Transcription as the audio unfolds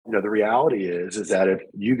the reality is that if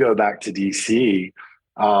you go back to DC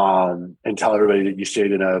and tell everybody that you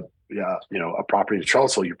stayed in a property in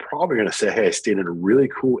Charlottesville, you're probably going to say, "Hey, I stayed in a really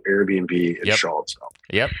cool Airbnb in Yep. Charlottesville."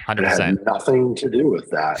 Yep. It 100%. had nothing to do with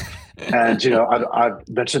that. And I've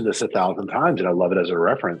mentioned this 1,000 times, and I love it as a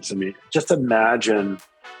reference. I mean, just imagine,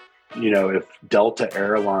 if Delta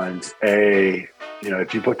Airlines,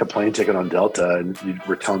 if you booked a plane ticket on Delta and you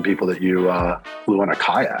were telling people that you flew on a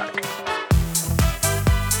kayak.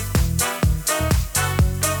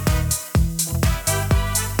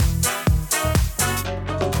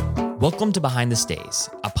 Welcome to Behind the Stays,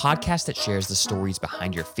 a podcast that shares the stories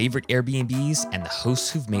behind your favorite Airbnbs and the hosts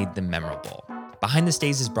who've made them memorable. Behind the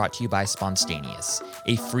Stays is brought to you by Spontaneous,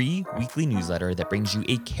 a free weekly newsletter that brings you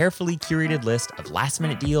a carefully curated list of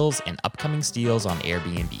last-minute deals and upcoming steals on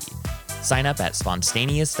Airbnb. Sign up at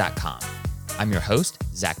spontaneous.com. I'm your host,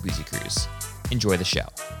 Zach Boozy-Cruz. Enjoy the show.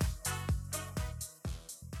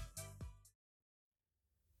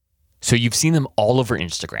 So you've seen them all over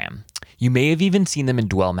Instagram. You may have even seen them in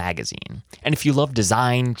Dwell magazine. And if you love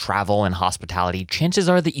design, travel, and hospitality, chances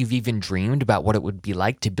are that you've even dreamed about what it would be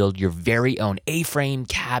like to build your very own A-frame,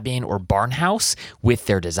 cabin, or barn house with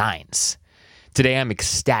their designs. Today, I'm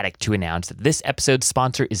ecstatic to announce that this episode's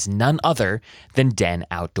sponsor is none other than Den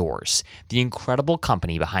Outdoors, the incredible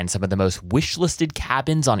company behind some of the most wish-listed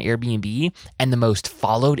cabins on Airbnb and the most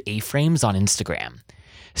followed A-frames on Instagram.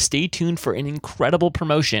 Stay tuned for an incredible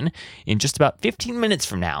promotion in just about 15 minutes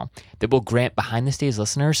from now that will grant Behind the Stays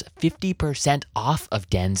listeners 50% off of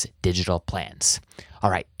Den's digital plans. All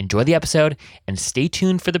right, enjoy the episode and stay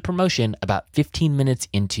tuned for the promotion about 15 minutes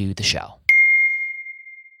into the show.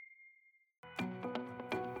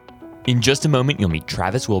 In just a moment, you'll meet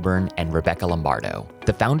Travis Wilburn and Rebecca Lombardo,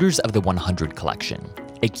 the founders of the 100 Collection,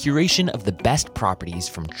 a curation of the best properties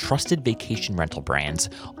from trusted vacation rental brands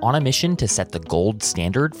on a mission to set the gold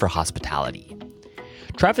standard for hospitality.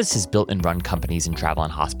 Travis has built and run companies in travel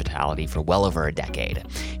and hospitality for well over a decade.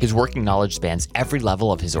 His working knowledge spans every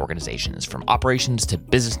level of his organizations, from operations to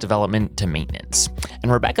business development to maintenance.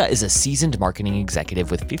 And Rebecca is a seasoned marketing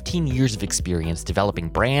executive with 15 years of experience developing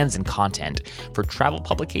brands and content for travel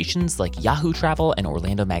publications like Yahoo Travel and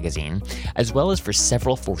Orlando Magazine, as well as for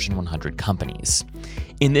several Fortune 100 companies.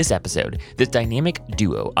 In this episode, this dynamic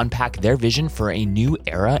duo unpack their vision for a new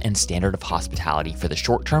era and standard of hospitality for the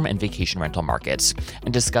short-term and vacation rental markets,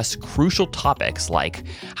 and discuss crucial topics like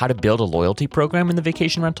how to build a loyalty program in the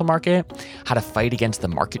vacation rental market, how to fight against the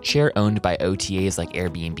market share owned by OTAs like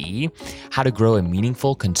Airbnb, how to grow a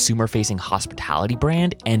meaningful consumer-facing hospitality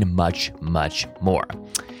brand, and much, much more.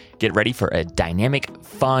 Get ready for a dynamic,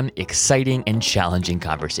 fun, exciting, and challenging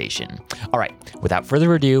conversation. All right, without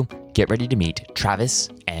further ado, get ready to meet Travis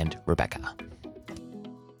and Rebecca.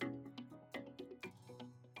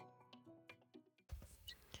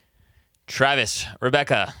 Travis,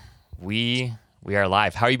 Rebecca, we are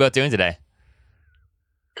live. How are you both doing today?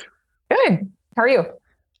 Good. How are you?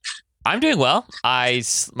 I'm doing well. My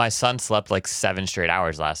son slept like 7 straight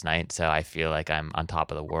hours last night, so I feel like I'm on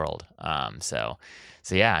top of the world. So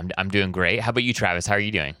yeah, I'm doing great. How about you, Travis? How are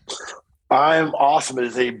you doing? I'm awesome. It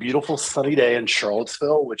is a beautiful sunny day in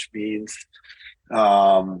Charlottesville, which means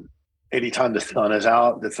anytime the sun is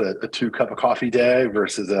out, it's a 2-cup of coffee day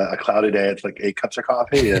versus a cloudy day. It's like 8 cups of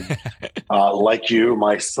coffee. And like you,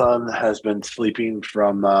 my son has been sleeping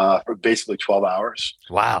for basically 12 hours.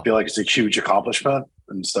 Wow. I feel like it's a huge accomplishment.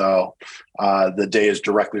 And so the day is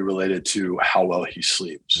directly related to how well he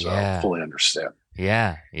sleeps. So I fully understand.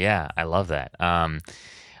 Yeah. I love that.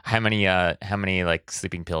 How many like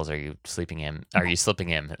sleeping pills are you slipping him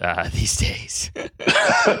these days?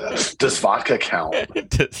 Does vodka count?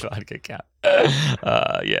 Does vodka count?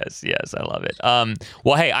 Yes, I love it.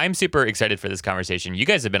 Well, hey, I'm super excited for this conversation. You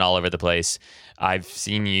guys have been all over the place. I've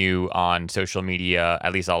seen you on social media,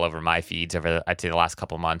 at least all over my feeds over, I'd say, the last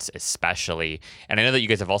couple of months, especially. And I know that you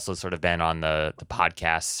guys have also sort of been on the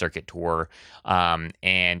podcast circuit tour.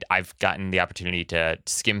 And I've gotten the opportunity to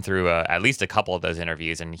skim through at least a couple of those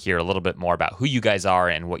interviews and hear a little bit more about who you guys are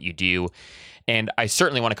and what you do. And I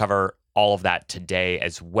certainly want to cover all of that today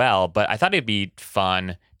as well. But I thought it'd be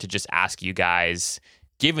fun to just ask you guys,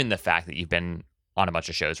 given the fact that you've been on a bunch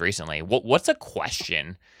of shows recently, what's a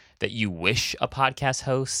question that you wish a podcast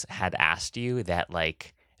host had asked you that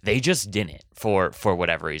like they just didn't for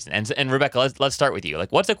whatever reason? And Rebecca, let's start with you.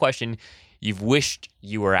 Like, what's a question you've wished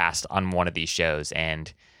you were asked on one of these shows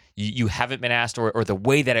and you haven't been asked, or the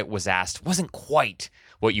way that it was asked wasn't quite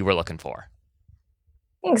what you were looking for?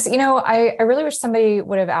 Thanks. I really wish somebody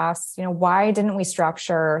would have asked, why didn't we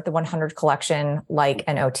structure the 100 Collection like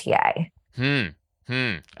an OTA?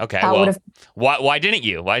 Okay. Why didn't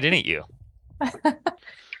you?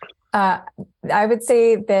 I would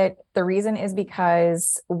say that the reason is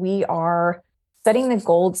because we are setting the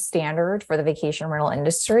gold standard for the vacation rental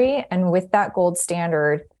industry. And with that gold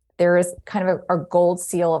standard, there is kind of a gold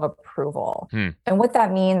seal of approval. And what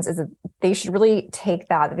that means is that they should really take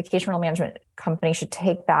that, the vacation rental management company should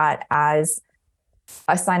take that as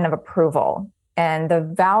a sign of approval. And the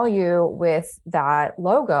value with that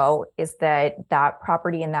logo is that that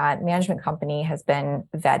property and that management company has been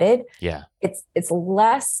vetted. Yeah. It's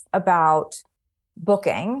less about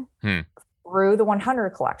booking through the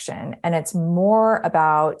 100 collection, and it's more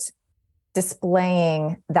about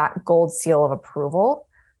displaying that gold seal of approval,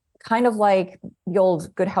 kind of like the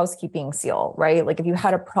old Good Housekeeping seal, right? Like if you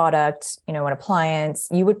had a product, an appliance,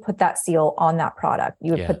 you would put that seal on that product.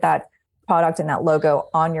 You would put that product and that logo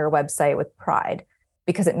on your website with pride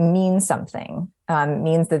because it means something,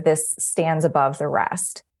 means that this stands above the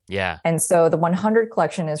rest. Yeah. And so the 100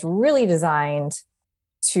 collection is really designed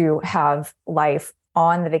to have life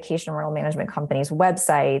on the vacation rental management company's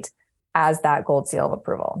website as that gold seal of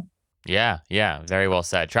approval. Yeah. Yeah. Very well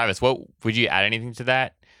said. Travis, would you add anything to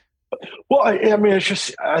that? Well, I mean,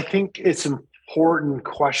 I think it's an important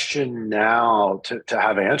question now to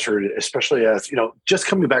have answered, especially as, just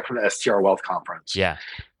coming back from the STR Wealth Conference. Yeah.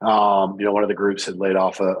 One of the groups had laid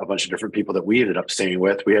off a bunch of different people that we ended up staying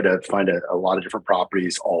with. We had to find a lot of different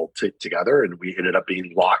properties all together, and we ended up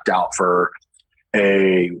being locked out for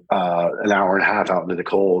an hour and a half out into the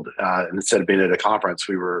cold. And instead of being at a conference,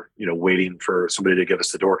 we were, waiting for somebody to give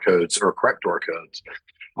us the door codes or correct door codes.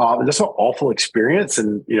 And that's an awful experience.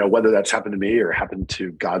 And, whether that's happened to me or happened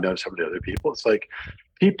to God knows how many other people, it's like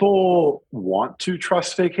people want to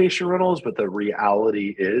trust vacation rentals, but the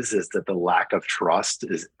reality is that the lack of trust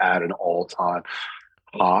is at an all-time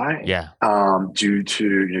high. Yeah. Due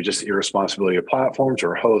to, just irresponsibility of platforms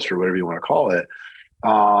or hosts or whatever you want to call it.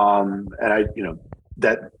 And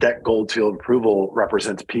that gold seal of approval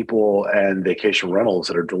represents people and vacation rentals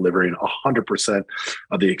that are delivering 100%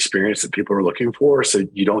 of the experience that people are looking for. So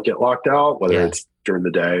you don't get locked out, whether it's during the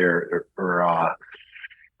day or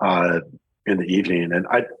in the evening. And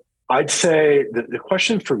I'd say that the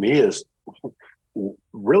question for me is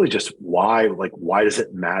really just why does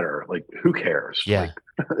it matter? Like, who cares? Yeah.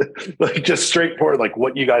 Like just straightforward, like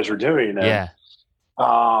what you guys are doing. And,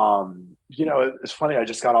 it's funny. I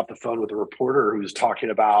just got off the phone with a reporter who was talking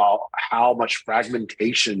about how much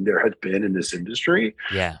fragmentation there has been in this industry.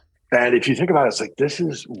 Yeah. And if you think about it, it's like, this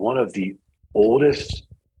is one of the oldest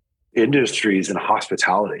industries in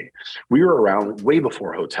hospitality. We were around way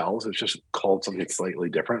before hotels. It's just called something slightly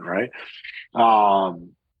different, right?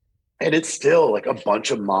 And it's still like a bunch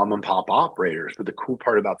of mom and pop operators. But the cool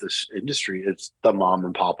part about this industry is the mom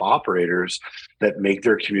and pop operators that make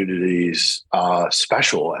their communities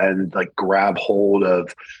special and like grab hold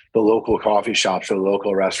of the local coffee shops or the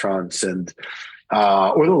local restaurants and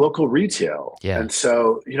or the local retail. Yeah. And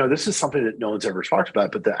so, this is something that no one's ever talked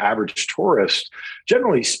about, but the average tourist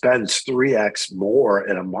generally spends 3x more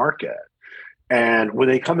in a market. And when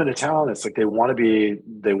they come into town, it's like they want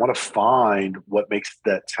to find what makes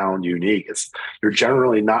that town unique. You're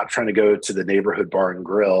generally not trying to go to the neighborhood bar and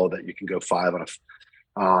grill that you can go 5 on a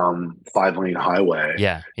 5-lane highway.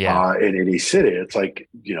 In any city. It's like,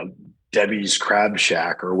 Debbie's Crab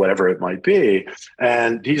Shack or whatever it might be.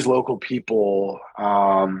 And these local people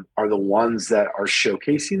are the ones that are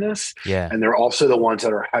showcasing this. Yeah. And they're also the ones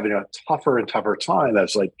that are having a tougher and tougher time.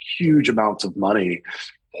 That's like huge amounts of money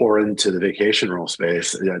pour into the vacation rental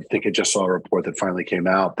space. I think I just saw a report that finally came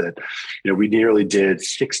out that, we nearly did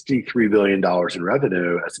 $63 billion in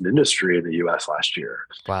revenue as an industry in the US last year.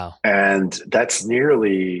 Wow. And that's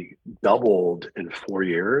nearly doubled in 4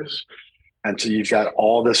 years. And so you've got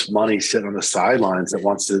all this money sitting on the sidelines that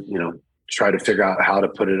wants to, try to figure out how to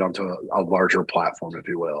put it onto a larger platform, if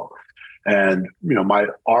you will. And,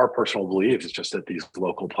 our personal belief is just that these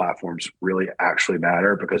local platforms really actually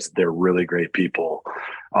matter because they're really great people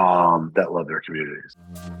that love their communities.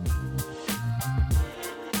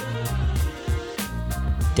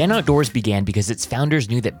 Den Outdoors began because its founders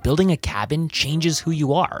knew that building a cabin changes who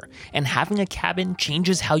you are, and having a cabin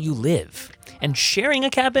changes how you live. And sharing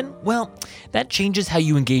a cabin, well, that changes how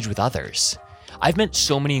you engage with others. I've met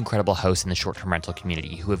so many incredible hosts in the short-term rental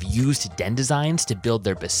community who have used den designs to build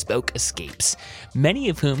their bespoke escapes, many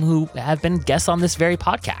of whom have been guests on this very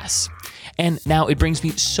podcast. And now it brings me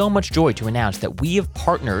so much joy to announce that we have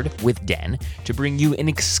partnered with Den to bring you an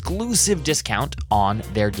exclusive discount on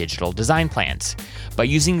their digital design plans. By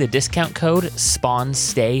using the discount code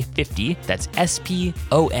SPONSTAY50, that's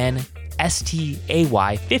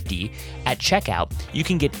SPONSTAY50 at checkout, you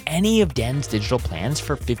can get any of Den's digital plans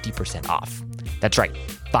for 50% off. That's right,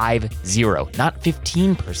 not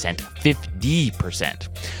 15%, 50%.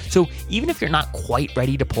 So even if you're not quite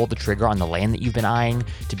ready to pull the trigger on the land that you've been eyeing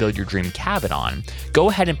to build your dream cabin on, go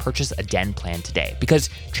ahead and purchase a den plan today, because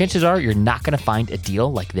chances are you're not going to find a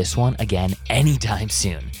deal like this one again anytime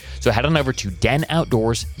soon. So head on over to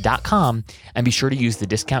denoutdoors.com and be sure to use the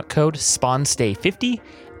discount code SPAWNSTAY50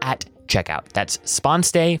 at checkout. That's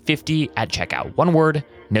SPAWNSTAY50 at checkout. One word,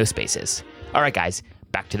 no spaces. All right, guys,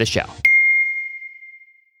 back to the show.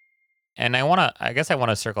 And I guess I want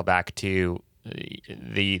to circle back to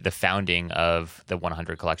the founding of the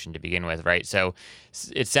 100 collection to begin with, right? So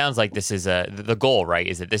it sounds like this is the goal, right?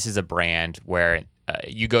 Is that this is a brand where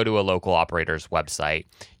you go to a local operator's website,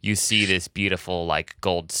 you see this beautiful like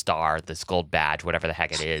gold star, this gold badge, whatever the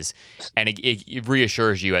heck it is, and it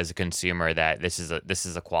reassures you as a consumer that this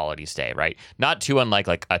is a quality stay, right? Not too unlike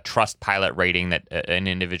like a Trustpilot rating that an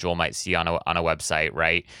individual might see on a website,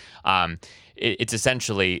 right? It's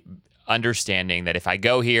essentially understanding that if I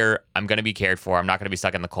go here, I'm going to be cared for. I'm not going to be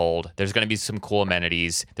stuck in the cold. There's going to be some cool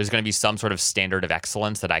amenities. There's going to be some sort of standard of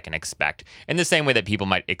excellence that I can expect, in the same way that people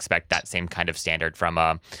might expect that same kind of standard from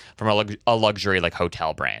a luxury like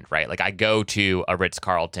hotel brand, right? Like I go to a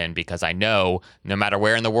Ritz-Carlton because I know no matter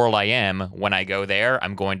where in the world I am, when I go there,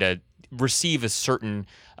 I'm going to receive a certain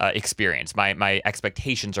experience. My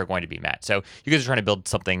expectations are going to be met. So you guys are trying to build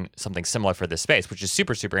something similar for this space, which is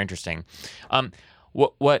super, super interesting.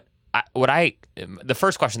 The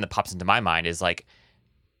first question that pops into my mind is like,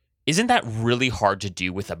 isn't that really hard to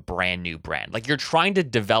do with a brand new brand? Like you're trying to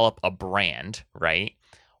develop a brand, right?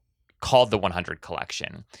 Called the 100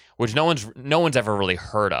 collection, which no one's ever really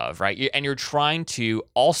heard of, right? And you're trying to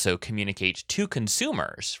also communicate to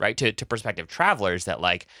consumers, right? To prospective travelers that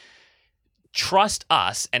like, trust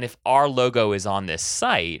us. And if our logo is on this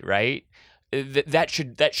site, right? That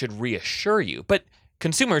should reassure you. But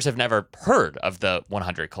consumers have never heard of the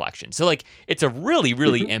 100 collection. So like it's a really,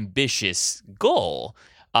 really ambitious goal.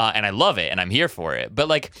 And I love it and I'm here for it. But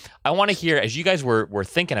like, I want to hear, as you guys were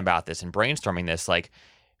thinking about this and brainstorming this, like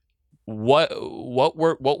what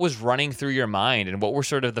was running through your mind and what were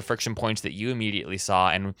sort of the friction points that you immediately saw?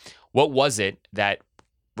 And what was it that,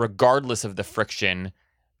 regardless of the friction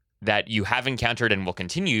that you have encountered and will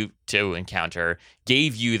continue to encounter,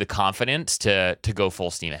 gave you the confidence to go full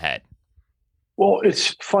steam ahead? Well,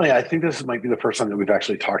 it's funny. I think this might be the first time that we've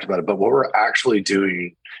actually talked about it, but what we're actually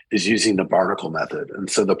doing is using the barnacle method. And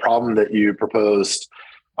so the problem that you proposed,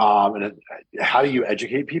 and how do you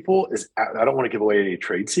educate people is, I don't want to give away any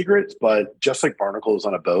trade secrets, but just like barnacles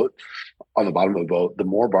on a boat, on the bottom of a boat, the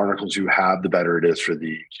more barnacles you have, the better it is for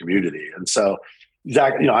the community. And so,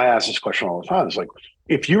 Zach, I ask this question all the time. It's like,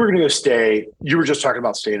 if you were going to go stay, you were just talking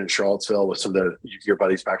about staying in Charlottesville with some of your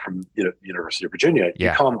buddies back from University of Virginia.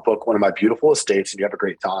 Yeah. You come book one of my beautiful estates and you have a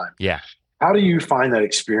great time. Yeah. How do you find that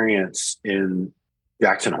experience in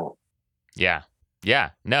Jackson Hole? Yeah. Yeah.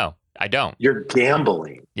 No, I don't. You're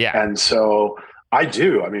gambling. Yeah. And so I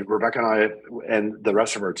do. I mean, Rebecca and I and the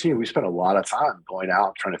rest of our team, we spend a lot of time going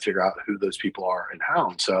out trying to figure out who those people are and how.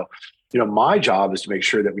 And so, my job is to make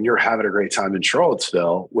sure that when you're having a great time in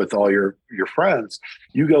Charlottesville with all your friends,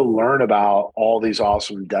 you go learn about all these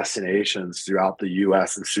awesome destinations throughout the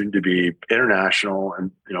U.S. and soon to be international,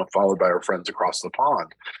 and followed by our friends across the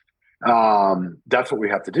pond. That's what we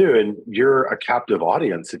have to do. And you're a captive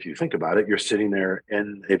audience if you think about it. You're sitting there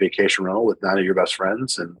in a vacation rental with 9 of your best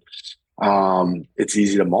friends, and it's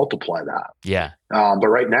easy to multiply that. Yeah. But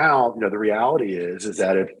right now, the reality is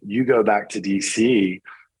that if you go back to DC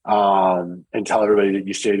and tell everybody that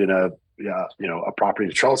you stayed in a property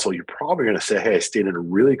in Charlottesville, you're probably going to say, "Hey, I stayed in a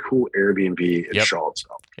really cool Airbnb in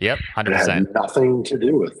Charlottesville." Yep, 100%. It had nothing to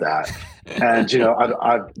do with that. And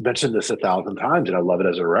I've mentioned this 1,000 times, and I love it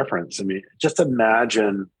as a reference. I mean, just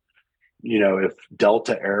imagine, if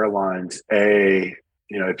Delta Airlines,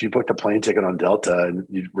 if you booked a plane ticket on Delta and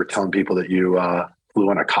you were telling people that you flew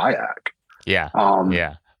on a kayak. Yeah.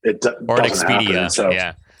 Yeah. Or an Expedia. So,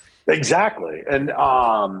 yeah. Exactly. And,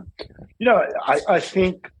 I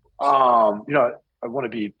think, I want to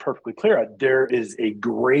be perfectly clear. There is a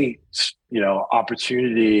great,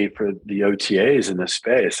 opportunity for the OTAs in this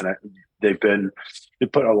space. And they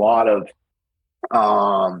put a lot of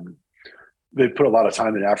time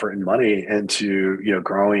and effort and money into,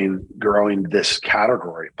 growing this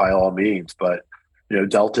category by all means. But,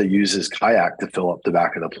 Delta uses kayak to fill up the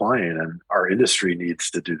back of the plane, and our industry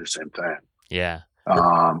needs to do the same thing. Yeah.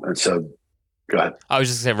 And so go ahead. I was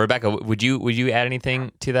just saying, Rebecca, would you add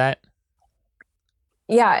anything to that?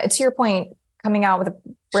 Yeah. To your point, coming out with a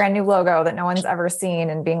brand new logo that no one's ever seen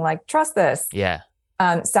and being like, trust this. Yeah.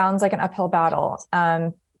 Sounds like an uphill battle.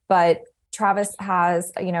 But Travis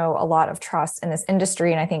has, a lot of trust in this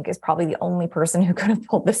industry, and I think is probably the only person who could have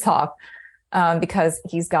pulled this off, because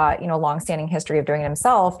he's got, longstanding history of doing it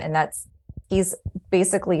himself. And he's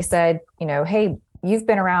basically said, hey, you've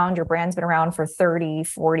been around, your brand's been around for 30,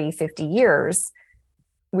 40, 50 years.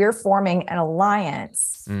 We're forming an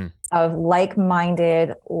alliance of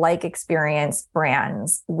like-minded, like-experienced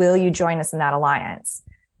brands. Will you join us in that alliance?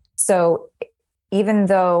 So even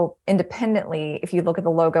though independently, if you look at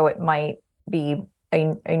the logo, it might be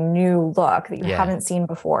a new look that you haven't seen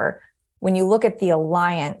before. When you look at the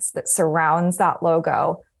alliance that surrounds that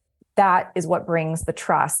logo, that is what brings the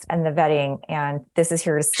trust and the vetting. And this is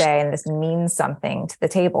here to stay. And this means something to the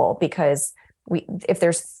table, because if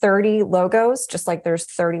there's 30 logos, just like there's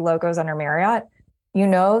 30 logos under Marriott,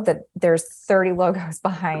 that there's 30 logos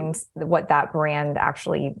behind what that brand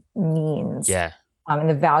actually means. Yeah. And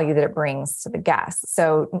the value that it brings to the guests.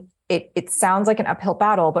 So it sounds like an uphill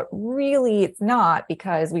battle, but really it's not,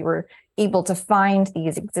 because we were able to find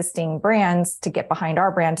these existing brands to get behind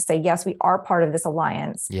our brand to say, yes, we are part of this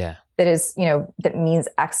alliance. Yeah. That is, that means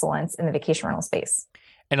excellence in the vacation rental space.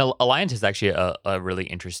 And alliance is actually a really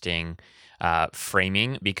interesting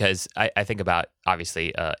framing, because I think about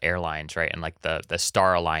obviously airlines, right? And like the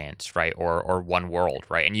Star Alliance, right? Or One World,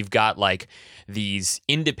 right? And you've got like these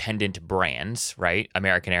independent brands, right?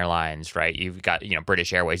 American Airlines, right? You've got,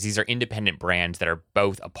 British Airways. These are independent brands that are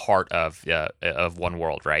both a part of One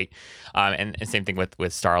World, right? And same thing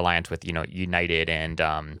with Star Alliance with, United and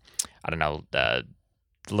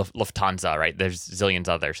Lufthansa, right? There's zillions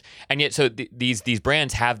others. And yet, so these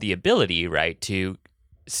brands have the ability, right, to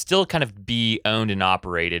still kind of be owned and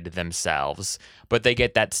operated themselves, but they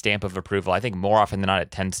get that stamp of approval. I think more often than not,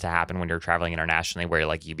 it tends to happen when you're traveling internationally, where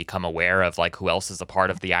like you become aware of like who else is a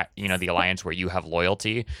part of the the alliance where you have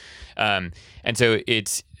loyalty, and so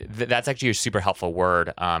that's actually a super helpful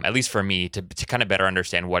word, at least for me, to kind of better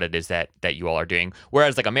understand what it is that you all are doing.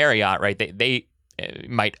 Whereas like a Marriott, right? They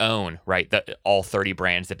might own, right, all 30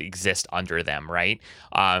 brands that exist under them, right?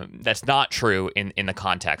 That's not true in the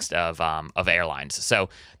context of airlines. So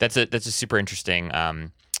that's a super interesting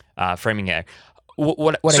framing here.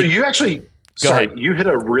 You actually, ahead. You hit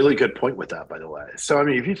a really good point with that, by the way. So I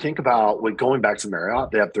mean, if you think about going back to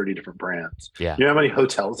Marriott, they have 30 different brands. Yeah. You know how many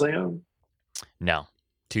hotels they own? No.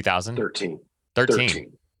 2000? 13.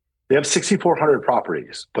 13. They have 6,400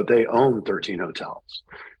 properties, but they own 13 hotels.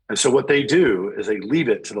 And so what they do is they leave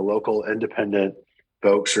it to the local independent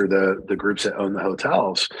folks or the groups that own the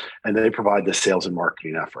hotels, and they provide the sales and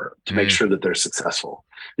marketing effort to make sure that they're successful.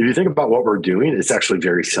 If you think about what we're doing, it's actually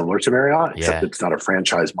very similar to Marriott, except it's not a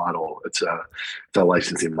franchise model. It's a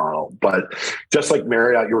licensing model. But just like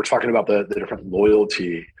Marriott, you were talking about the different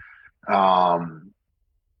loyalty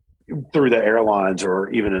through the airlines or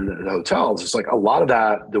even in the hotels. It's like a lot of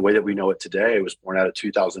that, the way that we know it today, was born out of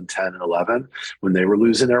 2010 and 11, when they were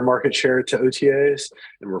losing their market share to OTAs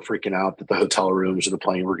and were freaking out that the hotel rooms or the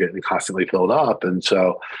plane were getting constantly filled up. And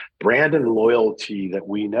so brand and loyalty that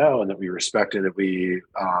we know and that we respect and that we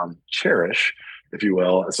cherish, if you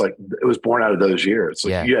will, it's like it was born out of those years.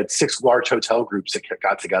 Like you had 6 large hotel groups that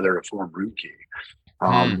got together to form Rookie.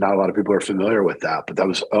 Not a lot of people are familiar with that, but that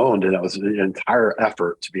was owned, and that was an entire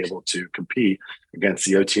effort to be able to compete against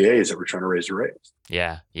the OTAs that were trying to raise the rates.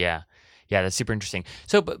 Yeah. That's super interesting.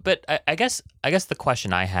 So, but I guess the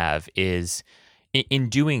question I have is, in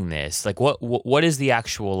doing this, like what is the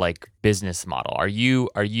actual like business model? Are you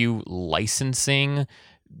licensing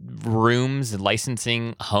rooms and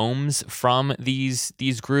licensing homes from these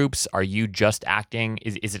groups? Are you just acting?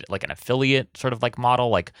 Is it like an affiliate sort of like model?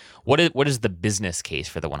 Like what is the business case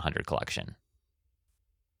for the 100 collection?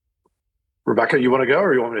 Rebecca, you want to go,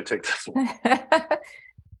 or you want me to take this one?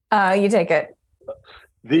 You take it.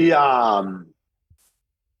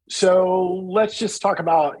 So let's just talk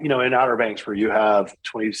about, in Outer Banks, where you have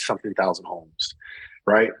 20 something thousand homes,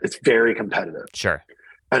 right? It's very competitive. Sure.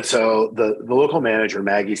 And so the local manager,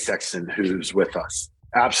 Maggie Sexton, who's with us,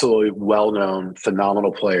 absolutely well-known,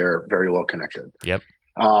 phenomenal player, very well connected. Yep.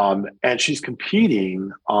 And she's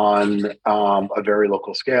competing on a very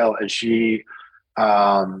local scale, and she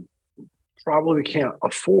probably can't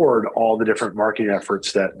afford all the different marketing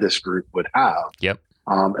efforts that this group would have. Yep.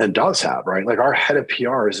 And does have, right? Like our head of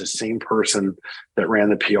PR is the same person that ran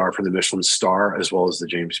the PR for the Michelin Star as well as the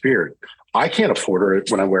James Beard. I can't afford it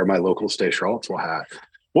when I wear my local Stay Charlottesville hat.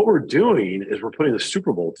 What we're doing is we're putting the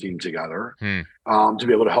Super Bowl team together to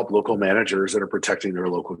be able to help local managers that are protecting their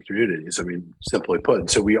local communities. I mean, simply put. And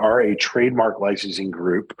so we are a trademark licensing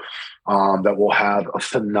group that will have a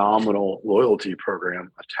phenomenal loyalty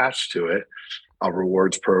program attached to it. a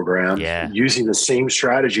rewards program Yeah. using the same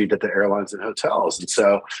strategy that the airlines and hotels. And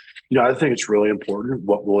so, I think it's really important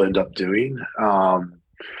what we'll end up doing.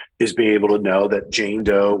 Is being able to know that Jane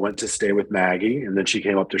Doe went to stay with Maggie, and then she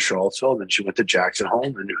came up to Charlottesville, and then she went to Jackson Hole,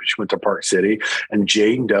 and then she went to Park City. And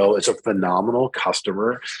Jane Doe is a phenomenal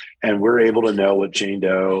customer, and we're able to know what Jane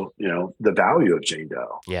Doe, the value of Jane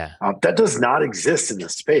Doe. Yeah. That does not exist in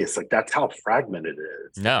this space. Like, that's how fragmented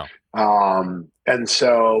it is. No. And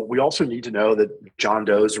so we also need to know that John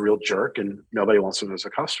Doe is a real jerk, and nobody wants him as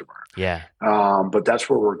a customer. Yeah. But that's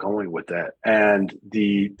where we're going with it, and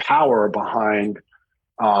the power behind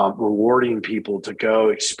rewarding people to go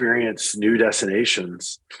experience new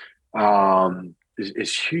destinations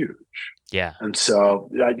is huge. Yeah. And so,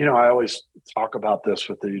 I always talk about this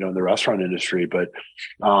with in the restaurant industry, but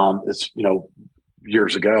it's,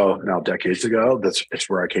 years ago, now decades ago, it's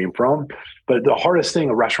where I came from. But the hardest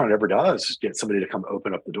thing a restaurant ever does is get somebody to come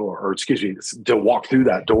open up the door, or to walk through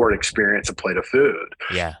that door and experience a plate of food.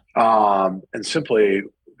 Yeah. And simply,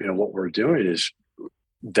 what we're doing is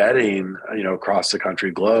vetting, across the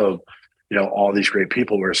country, globe, all these great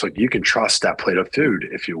people where it's like, you can trust that plate of food,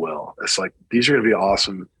 if you will. It's like, these are going to be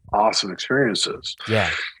awesome experiences.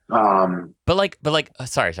 Yeah. But like,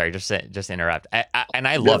 sorry, just to interrupt.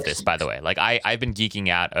 I love this, by the way. Like, I've been geeking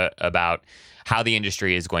out about how the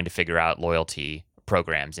industry is going to figure out loyalty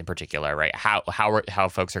programs in particular, right? How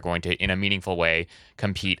folks are going to, in a meaningful way,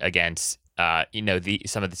 compete against some of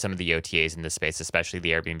the OTAs in this space, especially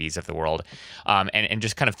the Airbnbs of the world, and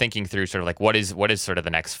just kind of thinking through sort of like what is sort of the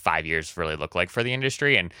next 5 years really look like for the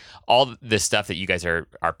industry, and all this stuff that you guys are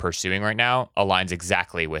pursuing right now aligns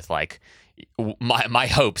exactly with like my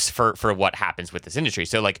hopes for what happens with this industry.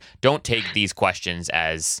 So like, don't take these questions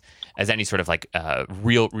as any sort of like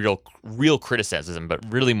real criticism, but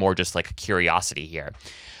really more just like curiosity here.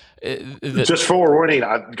 Just for warning,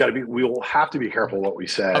 we will have to be careful what we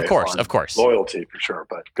say. Of course. Loyalty for sure,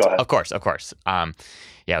 but go ahead. Of course.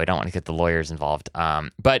 Yeah, we don't want to get the lawyers involved.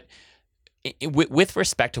 But with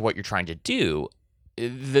respect to what you're trying to do,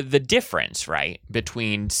 the difference, right,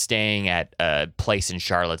 between staying at a place in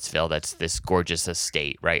Charlottesville that's this gorgeous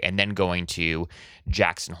estate, right, and then going to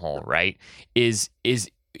Jackson Hole, right, is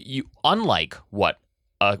you, unlike what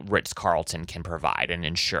a Ritz-Carlton can provide and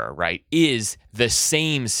ensure, right, is the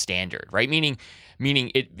same standard, right? Meaning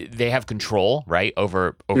they have control, right,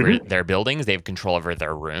 over their buildings. They have control over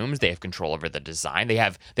their rooms. They have control over the design. They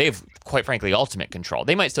have quite frankly ultimate control.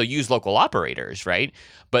 They might still use local operators, right?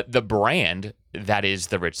 But the brand that is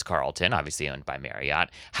the Ritz-Carlton, obviously owned by Marriott,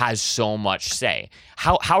 has so much say.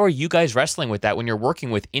 How are you guys wrestling with that when you're working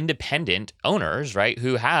with independent owners, right,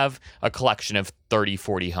 who have a collection of 30,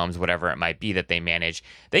 40 homes, whatever it might be that they manage?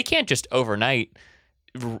 They can't just overnight,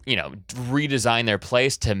 redesign their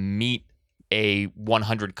place to meet a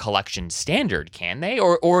 100 collection standard, can they?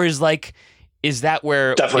 Or is that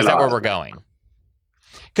where we're going?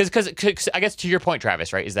 Because I guess to your point,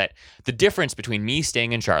 Travis, right, is that the difference between me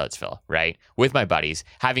staying in Charlottesville, right, with my buddies,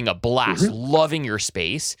 having a blast, loving your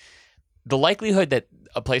space, the likelihood that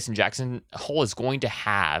a place in Jackson Hole is going to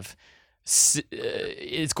have,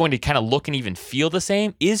 it's going to kind of look and even feel the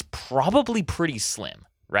same, is probably pretty slim,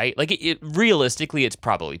 right? Like realistically, it's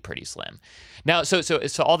probably pretty slim. Now, so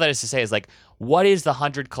all that is to say is like, what is the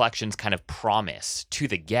 100 collections kind of promise to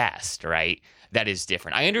the guest, right? That is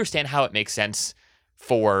different. I understand how it makes sense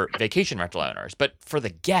for vacation rental owners, but for the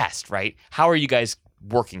guest, right? How are you guys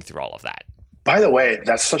working through all of that? By the way,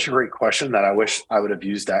 that's such a great question that I wish I would have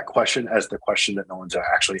used that question as the question that no one's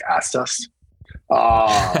actually asked us.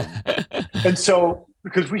 And so,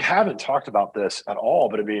 because we haven't talked about this at all,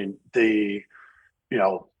 but I mean,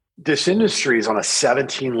 this industry is on a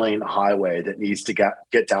 17-lane highway that needs to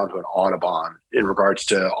get down to an Autobahn in regards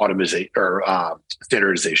to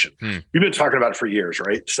standardization. We've been talking about it for years,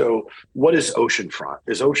 right? So what is oceanfront?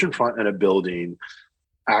 Is oceanfront in a building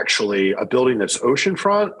actually a building that's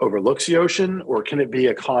oceanfront, overlooks the ocean, or can it be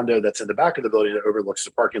a condo that's in the back of the building that overlooks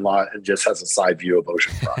the parking lot and just has a side view of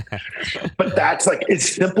oceanfront? But that's like, as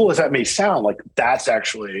simple as that may sound, like that's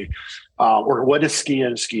actually or what does ski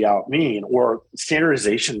in, ski out mean? Or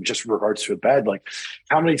standardization just in regards to a bed. Like,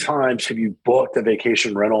 how many times have you booked a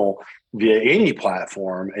vacation rental via any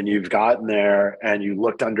platform and you've gotten there and you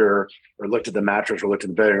looked under or looked at the mattress or looked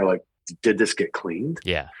at the bed and you're like, did this get cleaned?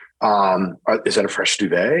 Yeah. Is that a fresh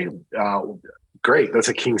duvet? Great. That's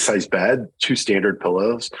a king size bed, 2 standard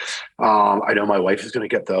pillows. I know my wife is going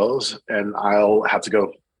to get those, and I'll have to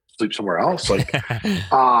go sleep somewhere else. Like,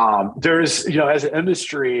 there's, as an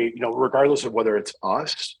industry, regardless of whether it's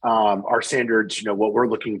us, our standards, what we're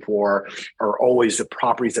looking for are always the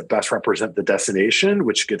properties that best represent the destination,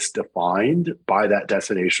 which gets defined by that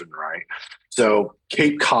destination, right? So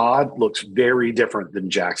Cape Cod looks very different than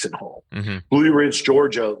Jackson Hole. Mm-hmm. Blue Ridge,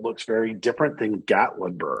 Georgia looks very different than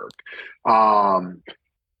Gatlinburg.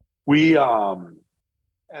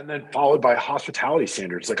 And then followed by hospitality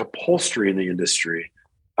standards like upholstery in the industry.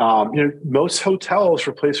 Most hotels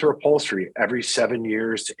replace their upholstery every 7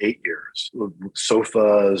 years to 8 years,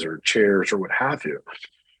 sofas or chairs or what have you.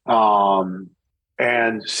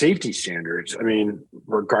 And safety standards. I mean,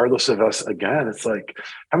 regardless of us, again, it's like,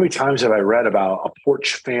 how many times have I read about a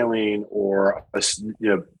porch failing or an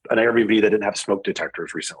Airbnb that didn't have smoke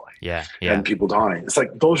detectors recently? Yeah. And people dying. It's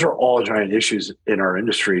like, those are all giant issues in our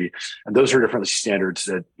industry. And those are different standards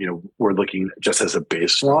that, we're looking just as a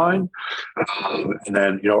baseline. And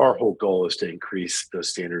then, our whole goal is to increase those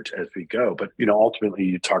standards as we go. But, ultimately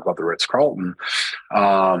you talk about the Ritz-Carlton.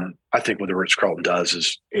 I think what the Ritz-Carlton does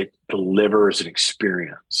is it delivers an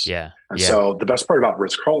experience. Yeah. And so the best part about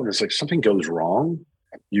Ritz-Carlton is like something goes wrong,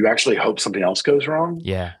 you actually hope something else goes wrong.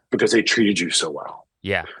 Yeah. Because they treated you so well.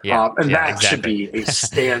 Yeah. That should be a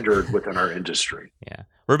standard within our industry. Yeah.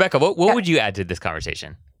 Rebecca, what would you add to this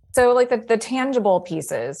conversation? So like the tangible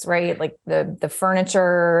pieces, right? Like the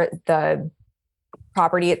furniture, the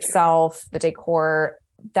property itself, the decor,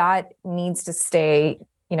 that needs to stay,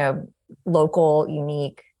 local,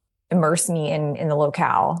 unique, immerse me in the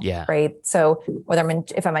locale. Yeah. Right. So whether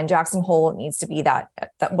if I'm in Jackson Hole, it needs to be that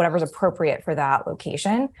whatever's appropriate for that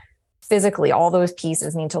location. Physically, all those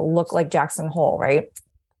pieces need to look like Jackson Hole, right?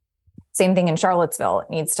 Same thing in Charlottesville. It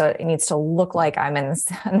needs to look like I'm in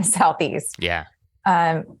the Southeast. Yeah.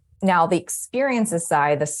 Now the experiences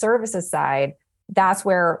side, the services side, that's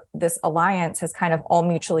where this alliance has kind of all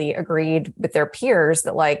mutually agreed with their peers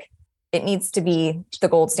that like it needs to be the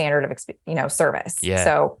gold standard of service. Yeah.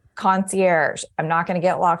 So concierge, I'm not going to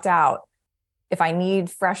get locked out. If I need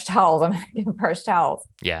fresh towels, I'm going to get fresh towels.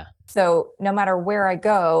 Yeah. So no matter where I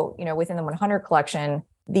go, within the 100 collection,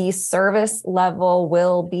 the service level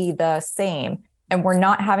will be the same. And we're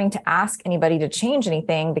not having to ask anybody to change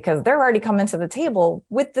anything because they're already coming to the table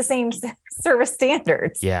with the same service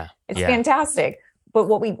standards. Yeah. It's fantastic. But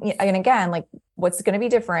what's going to be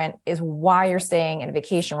different is why you're staying in a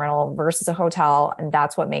vacation rental versus a hotel. And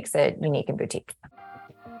that's what makes it unique and boutique.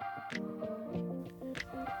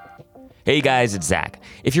 Hey guys, it's Zach.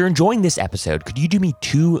 If you're enjoying this episode, could you do me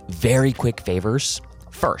two very quick favors?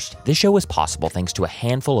 First, this show is possible thanks to a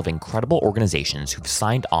handful of incredible organizations who've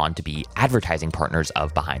signed on to be advertising partners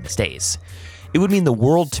of Behind the Stays. It would mean the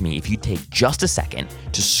world to me if you'd take just a second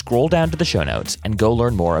to scroll down to the show notes and go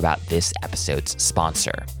learn more about this episode's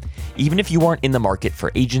sponsor. Even if you aren't in the market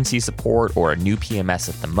for agency support or a new PMS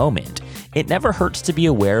at the moment, it never hurts to be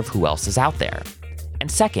aware of who else is out there. And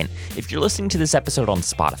second, if you're listening to this episode on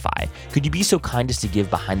Spotify, could you be so kind as to give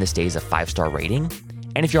Behind the Stays a 5-star rating?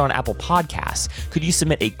 And if you're on Apple Podcasts, could you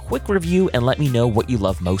submit a quick review and let me know what you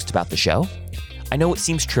love most about the show? I know it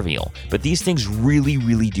seems trivial, but these things really,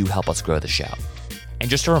 really do help us grow the show. And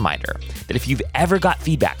just a reminder that if you've ever got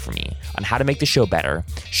feedback from me on how to make the show better,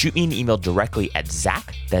 shoot me an email directly at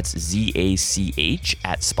Zach, that's ZACH,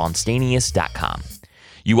 at spontaneous.com.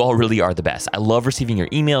 You all really are the best. I love receiving your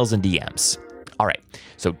emails and DMs. All right,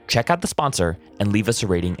 so check out the sponsor and leave us a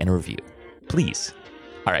rating and a review, please.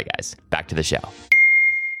 All right, guys, back to the show.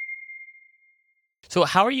 So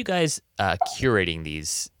how are you guys curating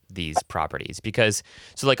these properties? Because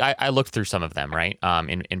I looked through some of them, right,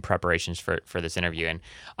 in preparations for this interview, and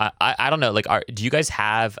I don't know, do you guys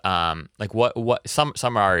have what some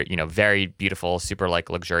are very beautiful, super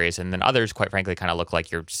luxurious, and then others, quite frankly, kind of look like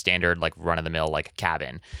your standard run of the mill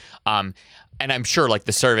cabin, and I'm sure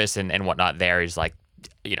the service and whatnot there is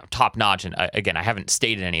top notch. And again, I haven't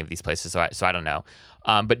stayed in any of these places, so I don't know.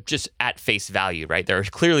 But just at face value, right? There are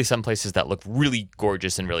clearly some places that look really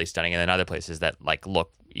gorgeous and really stunning, and then other places that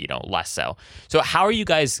look less so. So how are you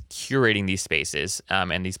guys curating these spaces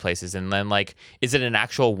and these places? And then is it an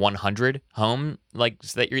actual 100 home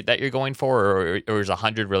that you're going for, or is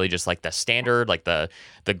 100 really just the standard, the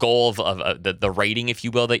goal of the rating, if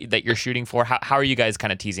you will, that you're shooting for? How are you guys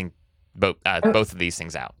kind of teasing both of these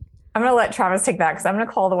things out? I'm going to let Travis take that because I'm going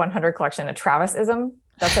to call the 100 collection a Travisism.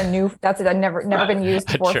 That's a never been used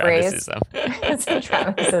before phrase. It's a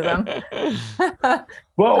Travisism.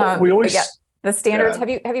 Well, we always the standards.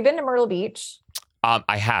 Yeah. Have you been to Myrtle Beach?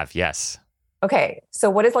 I have, yes. Okay, so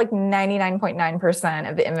what does like 99.9%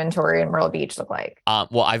 of the inventory in Myrtle Beach look like?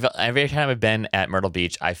 Well, every time I've been at Myrtle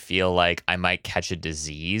Beach, I feel like I might catch a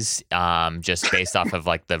disease, just based off of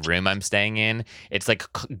like the room I'm staying in. It's like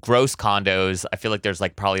gross condos. I feel like there's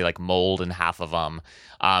like probably like mold in half of them.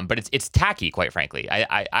 But it's tacky, quite frankly.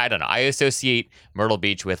 I don't know. I associate Myrtle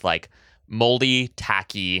Beach with like moldy,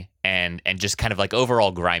 tacky, and just kind of like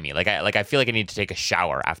overall grimy. I feel like I need to take a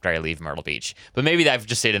shower after I leave Myrtle Beach. But maybe I've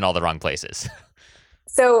just stayed in all the wrong places.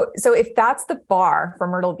 So if that's the bar for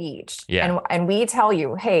Myrtle Beach, Yeah. and we tell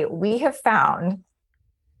you, hey, we have found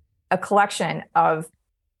a collection of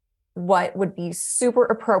what would be super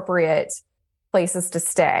appropriate places to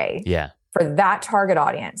stay. Yeah. For that target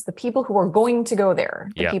audience, the people who are going to go there,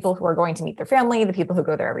 the Yeah. people who are going to meet their family, the people who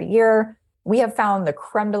go there every year. We have found the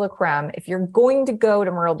creme de la creme. If you're going to go to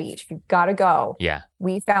Myrtle Beach, if you've got to go, Yeah.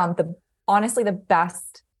 we found honestly the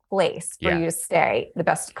best place for you to stay, the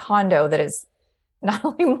best condo that is not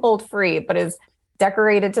only mold free, but is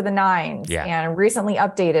decorated to the nines and recently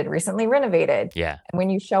updated, recently renovated. Yeah. And when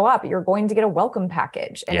you show up, you're going to get a welcome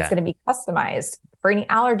package, and it's going to be customized for any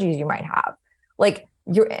allergies you might have.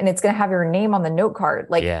 And it's going to have your name on the note card.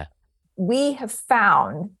 We have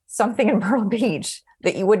found something in Myrtle Beach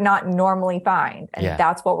that you would not normally find. And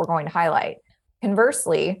that's what we're going to highlight.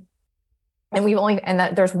 Conversely,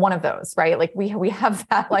 and there's one of those, right? Like we have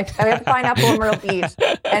that, we have pineapple in Myrtle Beach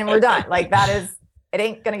and we're done. It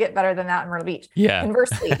ain't going to get better than that in Myrtle Beach. Yeah.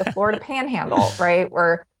 Conversely, the Florida Panhandle, right?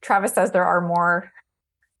 Where Travis says there are more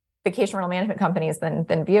vacation rental management companies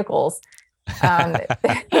than vehicles.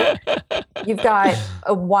 You've got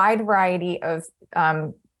a wide variety of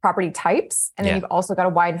property types, and then you've also got a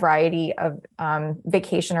wide variety of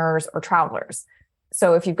vacationers or travelers.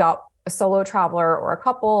 So if you've got a solo traveler or a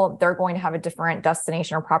couple, they're going to have a different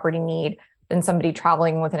destination or property need than somebody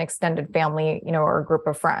traveling with an extended family, or a group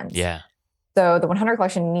of friends. Yeah. So the 100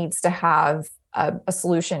 collection needs to have a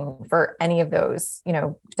solution for any of those,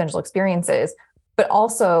 potential experiences. But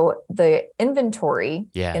also the inventory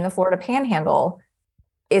in the Florida Panhandle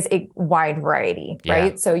is a wide variety,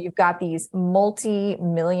 right? So you've got these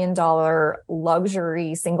multi-million-dollar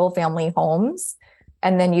luxury single-family homes,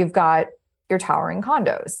 and then you've got your towering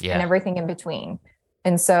condos and everything in between.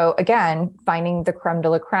 And so again, finding the creme de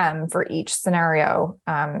la creme for each scenario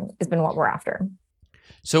has been what we're after.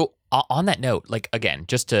 So on that note, again,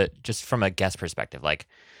 just from a guest perspective,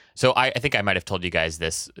 so I think I might have told you guys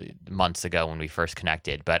this months ago when we first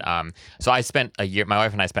connected, but so I spent a year, my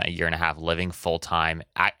wife and I spent a year and a half living full time,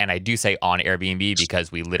 and I do say on Airbnb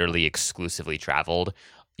because we literally exclusively traveled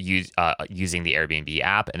using the Airbnb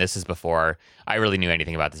app. And this is before I really knew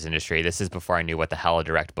anything about this industry. This is before I knew what the hell a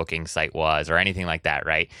direct booking site was or anything like that,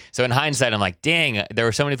 right? So in hindsight, I'm like, dang, there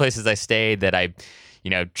were so many places I stayed that I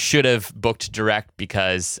should have booked direct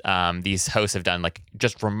because these hosts have done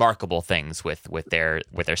just remarkable things with their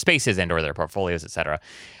spaces and or their portfolios, et cetera.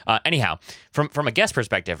 Anyhow, from a guest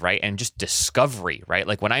perspective, right, and just discovery,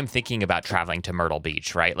 right? When I'm thinking about traveling to Myrtle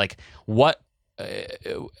Beach, right, what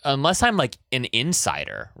unless I'm an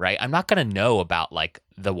insider, right, I'm not gonna know about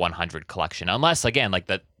the 100 collection unless again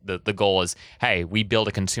the goal is, hey, we build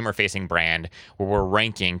a consumer-facing brand where we're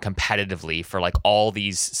ranking competitively for all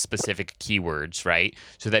these specific keywords, right?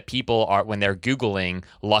 So that people are, when they're Googling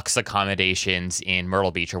luxe accommodations in Myrtle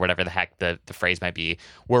Beach or whatever the heck the phrase might be,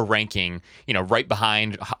 we're ranking, right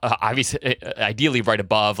behind, obviously, ideally right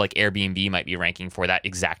above, Airbnb might be ranking for that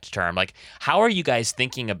exact term. How are you guys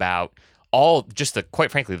thinking about quite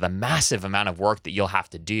frankly, the massive amount of work that you'll have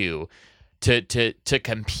to do to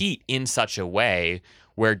compete in such a way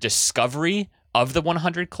where discovery of the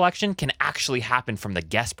 100 collection can actually happen from the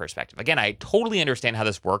guest perspective? Again, I totally understand how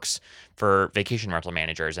this works for vacation rental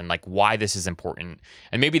managers and why this is important.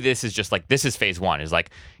 And maybe this is just this is phase one, is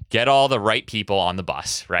get all the right people on the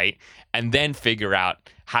bus, right? And then figure out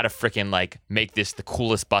how to freaking make this the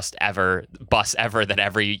coolest bus ever that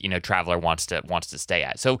every, traveler wants to stay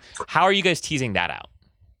at. So how are you guys teasing that out?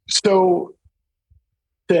 So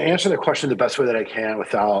to answer the question the best way that I can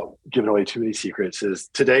without giving away too many secrets is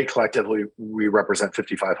today, collectively, we represent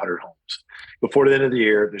 5,500 homes. Before the end of the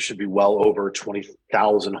year, there should be well over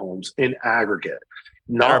 20,000 homes in aggregate.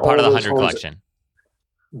 That are part of the 100 collection.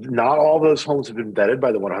 Not all those homes have been vetted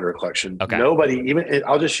by the 100 collection. Okay. Nobody,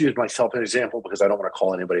 I'll just use myself as an example because I don't want to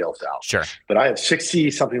call anybody else out. Sure. But I have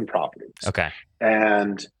 60-something properties. Okay.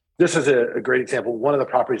 And this is a great example. One of the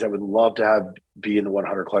properties I would love to have be in the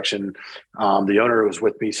 100 collection. The owner was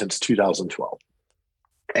with me since 2012.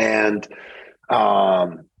 And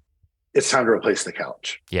it's time to replace the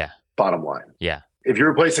couch. Yeah. Bottom line. Yeah. If you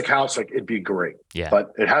replace the couch, it'd be great. Yeah.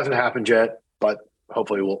 But it hasn't happened yet. But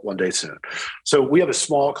hopefully one day soon. So we have a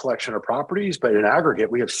small collection of properties, but in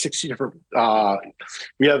aggregate, we have 60 different,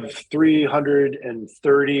 we have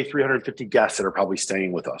 350 guests that are probably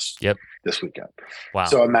staying with us this weekend. Wow.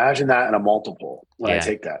 So imagine that in a multiple when I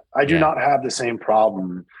take that. I do not have the same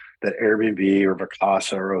problem that Airbnb or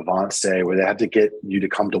Vacasa or Avance, where they have to get you to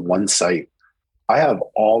come to one site. I have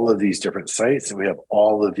all of these different sites, and we have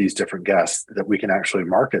all of these different guests that we can actually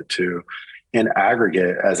market to in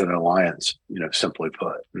aggregate as an alliance, simply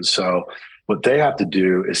put. And so what they have to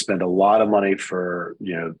do is spend a lot of money for,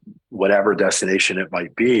 whatever destination it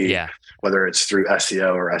might be, whether it's through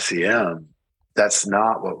SEO or SEM. That's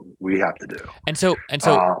not what we have to do. And so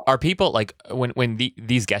are people like when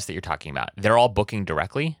these guests that you're talking about, they're all booking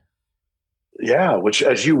directly? Yeah, which,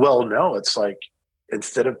 as you well know, it's like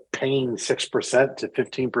instead of paying 6% to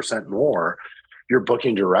 15% more, you're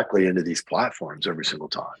booking directly into these platforms every single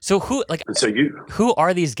time. So who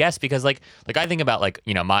are these guests? Because like I think about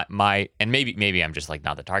my and maybe I'm just like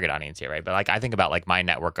not the target audience here, right? But like I think about like my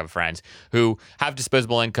network of friends who have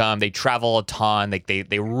disposable income, they travel a ton, like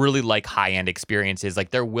they really like high end experiences, like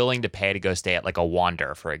they're willing to pay to go stay at like a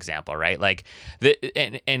Wander, for example, right? Like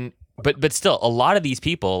but still a lot of these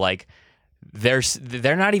people like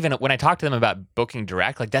they're not even, when I talk to them about booking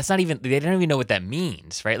direct, like that's not even, they don't even know what that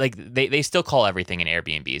means, right? Like they still call everything an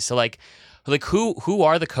Airbnb. So like who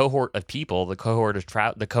are the cohort of people, the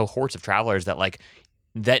cohorts of travelers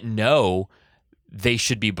that know they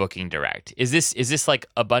should be booking direct? Is this like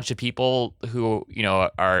a bunch of people who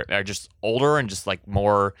are just older and just like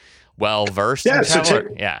more well versed? Yeah.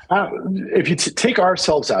 If you take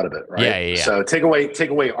ourselves out of it, right? Yeah. So take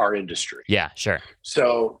away our industry. Yeah, sure.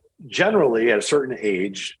 So generally, at a certain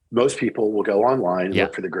age, most people will go online and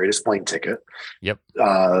look for the greatest plane ticket,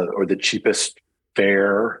 or the cheapest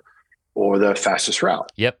fare, or the fastest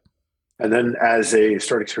route. And then as they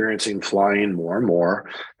start experiencing flying more and more,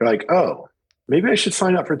 they're like, oh, maybe I should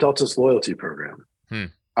sign up for Delta's loyalty program.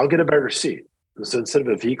 I'll get a better seat. So instead of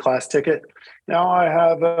a V-class ticket, now I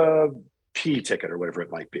have a P ticket or whatever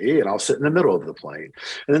it might be, and I'll sit in the middle of the plane.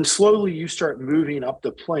 And then slowly you start moving up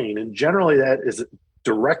the plane. And generally that is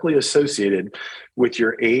directly associated with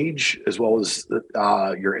your age as well as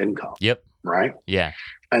your income. Right. Yeah.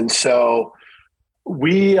 And so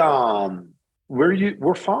we're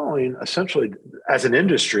following, essentially, as an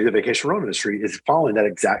industry, the vacation rental industry is following that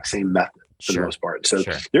exact same method for the most part. So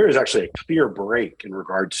there is actually a clear break in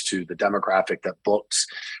regards to the demographic that books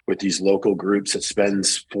with these local groups that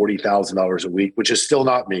spends $40,000 a week, which is still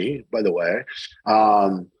not me, by the way.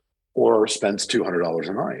 Or spends $200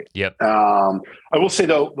 a night. I will say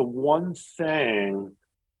though, the one thing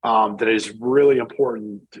that is really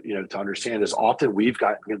important, to understand is often we've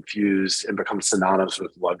gotten confused and become synonymous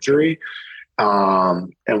with luxury.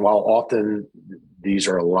 And while often these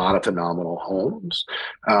are a lot of phenomenal homes,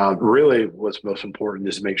 really what's most important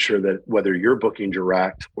is to make sure that whether you're booking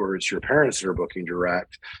direct or it's your parents that are booking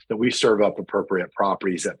direct, that we serve up appropriate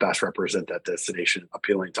properties that best represent that destination,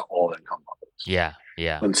 appealing to all income levels. Yeah.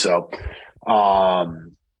 And so,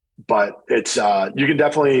 but it's, you can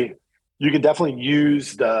definitely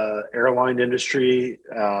use the airline industry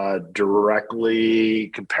directly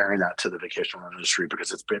comparing that to the vacation rental industry,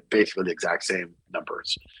 because it's basically the exact same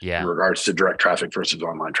numbers in regards to direct traffic versus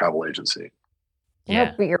online travel agency.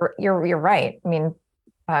 Yeah, but you're right. I mean,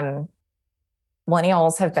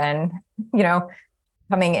 millennials have been,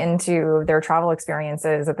 coming into their travel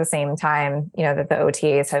experiences at the same time, that the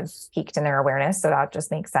OTAs have peaked in their awareness. So that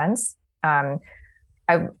just makes sense. I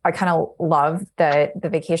kind of love that the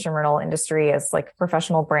vacation rental industry as like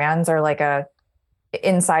professional brands are like a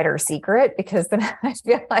insider secret, because then I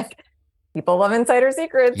feel like people love insider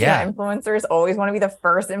secrets. Influencers always want to be the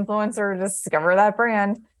first influencer to discover that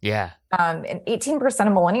brand. And 18%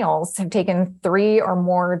 of millennials have taken 3 or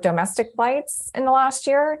more domestic flights in the last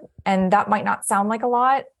year. And that might not sound like a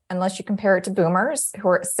lot unless you compare it to boomers, who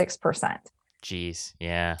are at 6%. Jeez.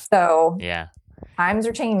 Yeah. So times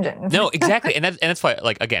are changing. No, exactly. And that's why,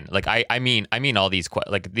 like, again, like I mean all these,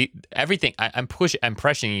 like everything I'm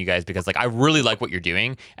pressuring you guys, because like, I really like what you're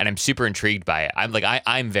doing and I'm super intrigued by it.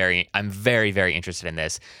 I'm very, very interested in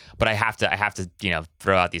this, but I have to,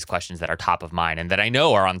 throw out these questions that are top of mind and that I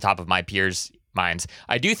know are on top of my peers' minds.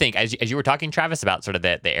 I do think, as you were talking, Travis, about sort of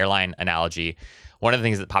the airline analogy, one of the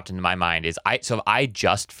things that popped into my mind is I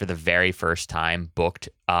just for the very first time booked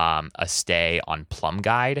a stay on Plum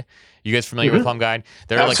Guide. You guys familiar with Plum Guide?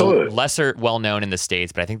 They're Absolutely. like lesser well known in the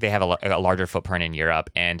States, but I think they have a larger footprint in Europe.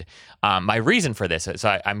 And my reason for this,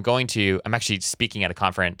 so I'm actually speaking at a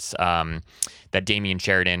conference that Damian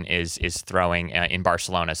Sheridan is throwing in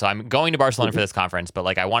Barcelona. So I'm going to Barcelona for this conference, but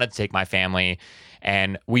like I wanted to take my family,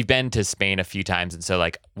 and we've been to Spain a few times, and so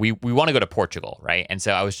like we want to go to Portugal, right? And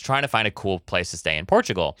so I was trying to find a cool place to stay in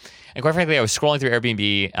Portugal, and quite frankly, I was scrolling through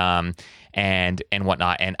Airbnb and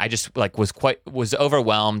whatnot, and I just like was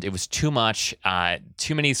overwhelmed. It was too much,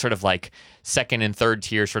 too many sort of like second and third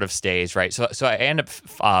tier sort of stays, right? So I end up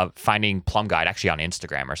finding Plum Guide actually on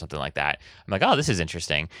Instagram or something like that. I'm like, oh, this is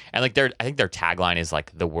interesting, and like I think their tagline is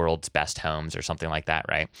like the world's best homes or something like that,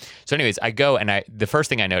 right? So anyways, I go, and the first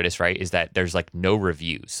thing I notice, right, is that there's like no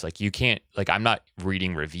reviews. Like you can't, like I'm not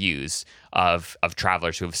reading reviews of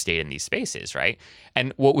travelers who have stayed in these spaces, right?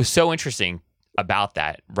 And what was so interesting about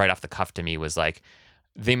that right off the cuff to me was like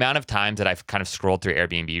the amount of times that I've kind of scrolled through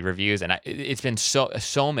Airbnb reviews, and it's been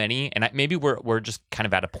so many, and maybe we're just kind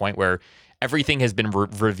of at a point where everything has been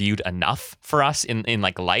reviewed enough for us in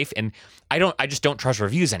like life, and I just don't trust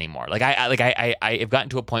reviews anymore. Like I have gotten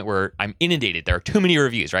to a point where I'm inundated. There are too many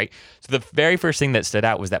reviews, right? So the very first thing that stood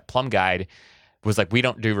out was that Plum Guide was like, we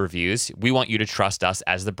don't do reviews. We want you to trust us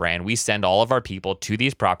as the brand. We send all of our people to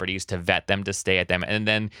these properties to vet them, to stay at them. And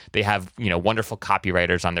then they have, wonderful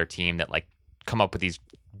copywriters on their team that like come up with these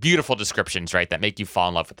beautiful descriptions, right, that make you fall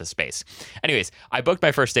in love with the space. Anyways, I booked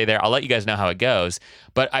my first day there. I'll let you guys know how it goes.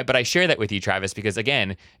 But I share that with you, Travis, because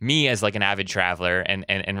again, me as like an avid traveler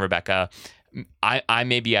and Rebecca, I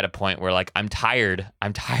may be at a point where like I'm tired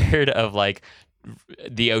of like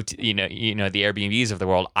the the Airbnbs of the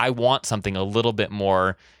world. I want something a little bit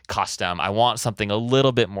more custom. I want something a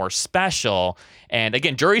little bit more special. And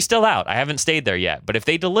again, jury's still out. I haven't stayed there yet, but if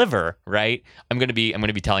they deliver, right, I'm going to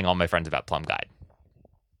be telling all my friends about Plum Guide.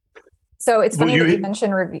 So it's funny that you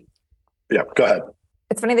mentioned review. Yeah, go ahead.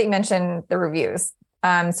 It's funny that you mentioned the reviews.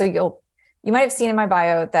 So you might have seen in my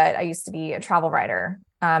bio that I used to be a travel writer.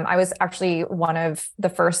 I was actually one of the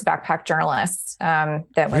first backpack journalists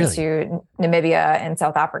that went to Namibia and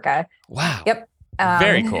South Africa. Wow. Yep.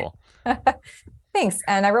 Very cool. Thanks.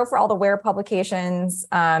 And I wrote for all the Wear publications.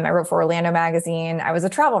 I wrote for Orlando Magazine. I was a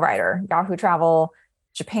travel writer, Yahoo Travel,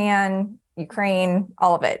 Japan, Ukraine,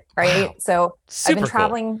 all of it. Right. Wow. So I've been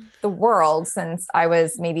traveling the world since I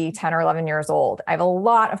was maybe 10 or 11 years old. I have a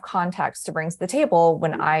lot of context to bring to the table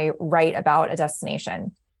when I write about a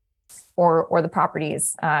destination or the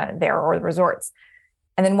properties there or the resorts.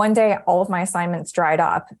 And then one day, all of my assignments dried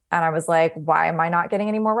up. And I was like, why am I not getting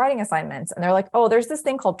any more writing assignments? And they're like, oh, there's this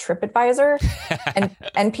thing called TripAdvisor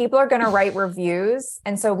and people are going to write reviews.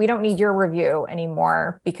 And so we don't need your review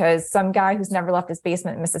anymore because some guy who's never left his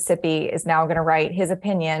basement in Mississippi is now going to write his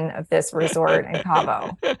opinion of this resort in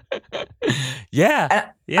Cabo.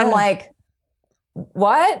 Yeah. I'm like,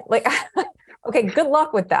 what? Like, okay, good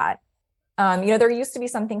luck with that. There used to be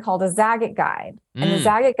something called a Zagat Guide, and the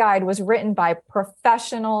Zagat Guide was written by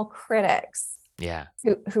professional critics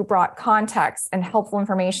who brought context and helpful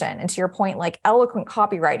information. And to your point, like eloquent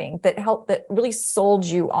copywriting that really sold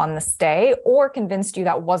you on the stay or convinced you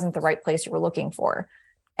that wasn't the right place you were looking for.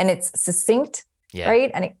 And it's succinct, right?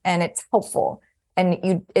 And it's helpful.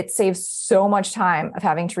 And it saves so much time of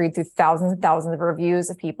having to read through thousands and thousands of reviews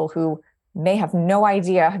of people who may have no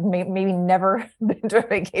idea, maybe never been to a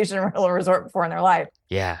vacation rental resort before in their life.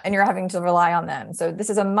 Yeah. And you're having to rely on them. So this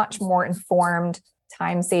is a much more informed,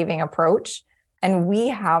 time-saving approach. And we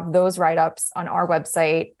have those write-ups on our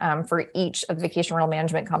website for each of the vacation rental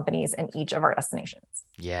management companies and each of our destinations.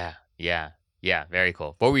 Yeah. Very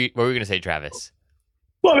cool. What were you going to say, Travis?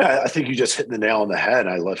 Well, I think you just hit the nail on the head.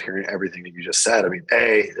 I love hearing everything that you just said. I mean,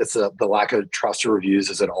 it's the lack of trusted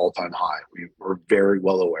reviews is at an all-time high. We're very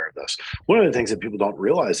well aware of this. One of the things that people don't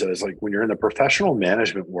realize, though, is like when you're in the professional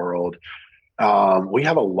management world, we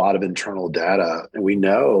have a lot of internal data, and we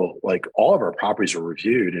know like all of our properties are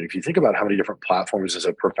reviewed. And if you think about how many different platforms as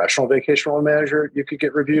a professional vacation rental manager you could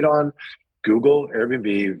get reviewed on, Google,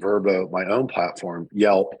 Airbnb, Vrbo, my own platform,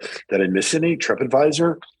 Yelp, that I miss any,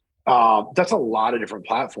 TripAdvisor. That's a lot of different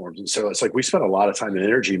platforms. And so it's like we spend a lot of time and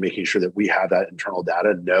energy making sure that we have that internal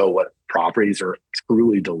data, know what properties are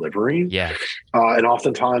truly delivering. Yeah. And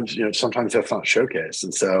oftentimes, sometimes that's not showcased.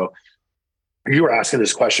 And so you were asking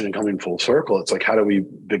this question and coming full circle. It's like, how do we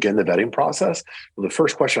begin the vetting process? Well, the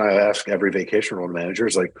first question I ask every vacation rental manager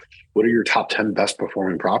is like, what are your top 10 best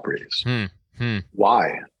performing properties?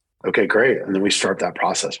 Why? Okay, great. And then we start that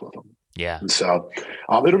process with them. Yeah. And so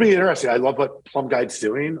it'll be interesting. I love what Plum Guide's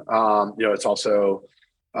doing. It's also,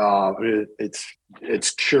 it's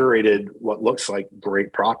curated what looks like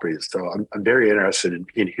great properties. So I'm very interested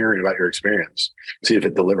in hearing about your experience, see if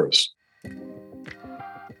it delivers.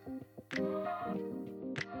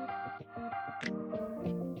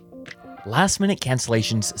 Last minute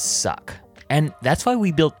cancellations suck. And that's why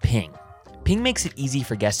we built Ping. Ping makes it easy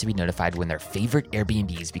for guests to be notified when their favorite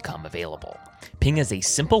Airbnbs become available. Ping is a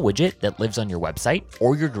simple widget that lives on your website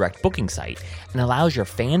or your direct booking site and allows your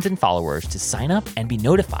fans and followers to sign up and be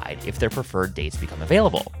notified if their preferred dates become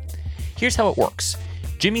available. Here's how it works.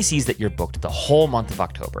 Jimmy sees that you're booked the whole month of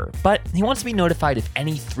October, but he wants to be notified if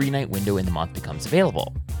any 3-night window in the month becomes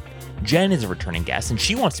available. Jen is a returning guest, and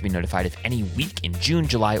she wants to be notified if any week in June,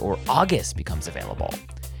 July, or August becomes available.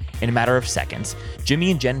 In a matter of seconds,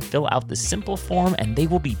 Jimmy and Jen fill out the simple form and they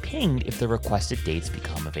will be pinged if the requested dates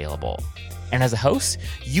become available. And as a host,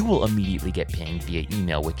 you will immediately get pinged via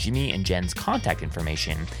email with Jimmy and Jen's contact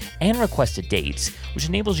information and requested dates, which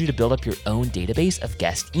enables you to build up your own database of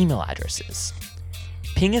guest email addresses.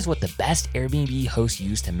 Ping is what the best Airbnb hosts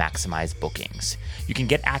use to maximize bookings. You can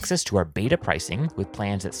get access to our beta pricing with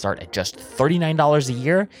plans that start at just $39 a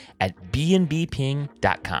year at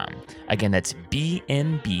bnbping.com. Again, that's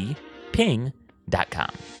bnbping.com.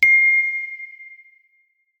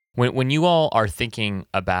 When you all are thinking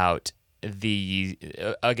about the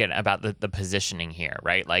positioning here,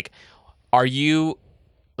 right? Like, are you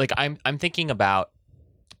like I'm thinking about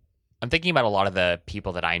a lot of the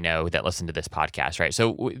people that I know that listen to this podcast, right?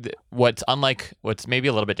 So what's maybe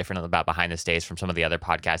a little bit different about Behind the Stays from some of the other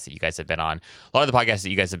podcasts that you guys have been on, a lot of the podcasts that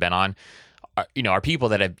you guys have been on are people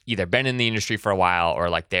that have either been in the industry for a while or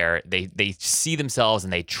like they see themselves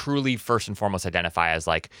and they truly first and foremost identify as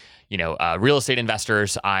like, real estate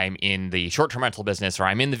investors. I'm in the short-term rental business, or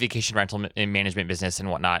I'm in the vacation rental management business and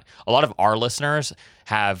whatnot. A lot of our listeners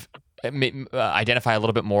have identify a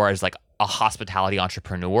little bit more as like a hospitality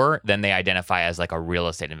entrepreneur than they identify as like a real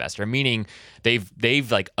estate investor, meaning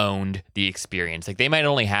they've like owned the experience. Like they might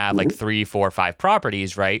only have like 3, 4, 5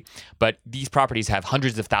 properties, right? But these properties have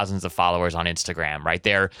hundreds of thousands of followers on Instagram, right?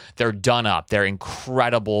 They're done up. They're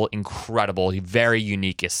incredible, very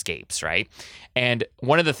unique escapes, right? And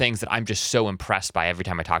one of the things that I'm just so impressed by every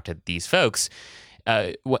time I talk to these folks,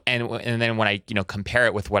 and then when I compare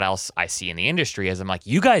it with what else I see in the industry, is I'm like,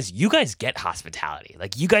 you guys get hospitality.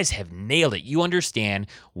 Like you guys have nailed it. You understand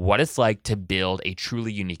what it's like to build a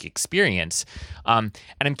truly unique experience. And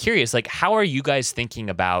I'm curious, like, how are you guys thinking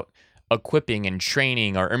about equipping and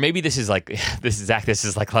training, or maybe this is like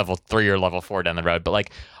level 3 or level 4 down the road, but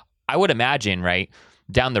like I would imagine, right,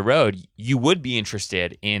 down the road, you would be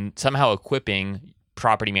interested in somehow equipping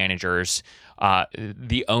property managers,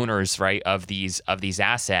 the owners, right, of these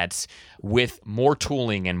assets with more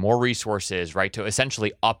tooling and more resources, right, to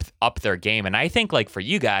essentially up their game. And I think like for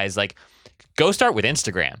you guys, like go start with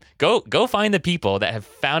Instagram. Go find the people that have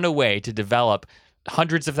found a way to develop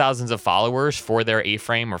hundreds of thousands of followers for their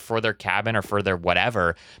A-frame or for their cabin or for their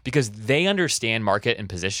whatever, because they understand market and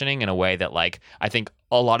positioning in a way that like I think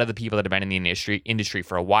a lot of the people that have been in the industry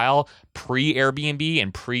for a while, pre-Airbnb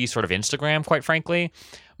and pre sort of Instagram, quite frankly,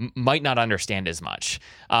 might not understand as much.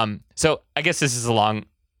 So I guess this is a long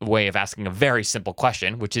way of asking a very simple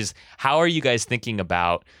question, which is how are you guys thinking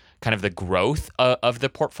about kind of the growth of the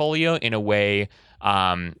portfolio in a way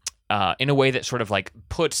that sort of like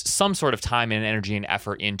puts some sort of time and energy and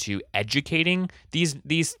effort into educating these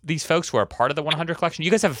folks who are part of the 100 collection? You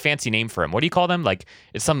guys have a fancy name for them. What do you call them? Like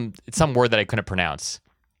it's some word that I couldn't pronounce.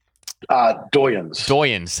 Doyens.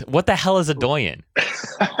 Doyens. What the hell is a doyen?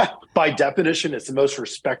 By definition, it's the most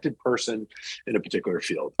respected person in a particular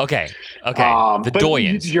field. Okay. The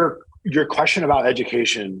doyens. Your question about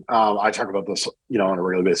education, I talk about this, on a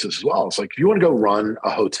regular basis as well. It's like if you want to go run a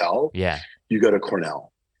hotel, you go to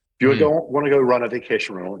Cornell. If you don't want to go run a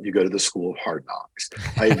vacation rental, you go to the School of Hard Knocks.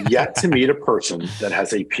 I have yet to meet a person that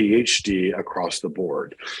has a PhD across the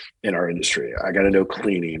board in our industry. I got to know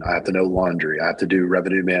cleaning. I have to know laundry. I have to do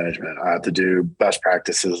revenue management. I have to do best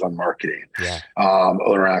practices on marketing,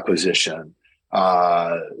 owner acquisition,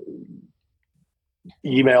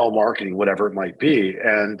 email marketing, whatever it might be.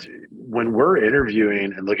 And when we're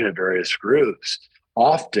interviewing and looking at various groups,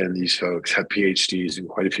 often these folks have PhDs in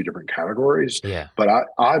quite a few different categories. Yeah. But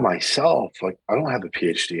I myself, like, I don't have a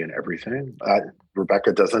PhD in everything.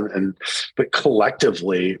 Rebecca doesn't. But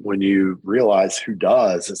collectively, when you realize who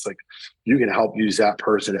does, it's like you can help use that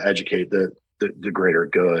person to educate the greater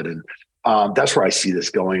good. And that's where I see this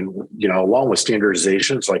going, along with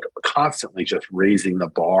standardization. It's like constantly just raising the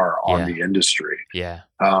bar on the industry. Yeah.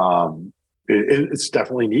 It's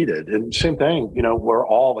definitely needed. And same thing, we're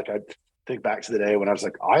all like, I think back to the day when I was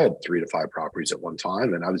like, I had 3 to 5 properties at one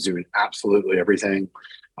time, and I was doing absolutely everything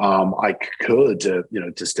I could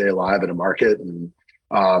to stay alive in a market. And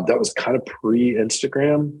that was kind of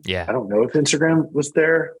pre-Instagram. Yeah. I don't know if Instagram was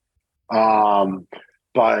there. But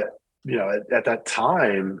at that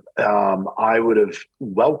time, I would have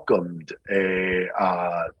welcomed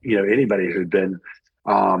anybody who'd been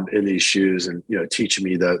in these shoes and, teaching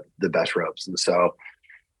me the best ropes. And so,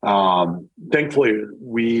 thankfully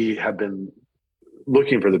we have been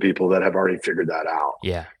looking for the people that have already figured that out.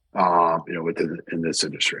 Yeah. In this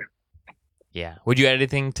industry. Yeah. Would you add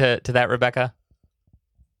anything to that, Rebecca?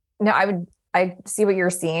 No, I see what you're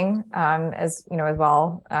seeing, as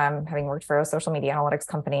well, having worked for a social media analytics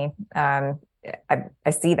company. I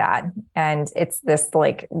see that. And it's this,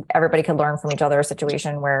 like, everybody can learn from each other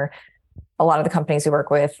situation where a lot of the companies we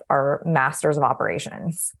work with are masters of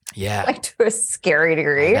operations. Yeah. Like, to a scary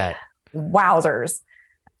degree. Wowzers.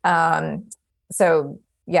 So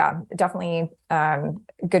yeah, definitely,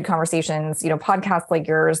 good conversations, podcasts like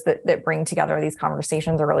yours that bring together these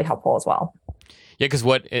conversations are really helpful as well. Yeah, because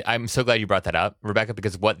I'm so glad you brought that up, Rebecca,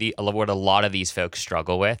 because what a lot of these folks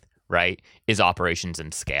struggle with, right, is operations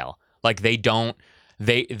and scale. Like, they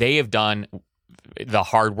have done the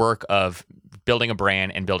hard work of building a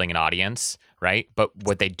brand and building an audience, right? But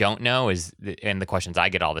what they don't know is, and the questions I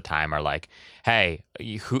get all the time are like, hey,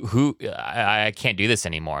 who I can't do this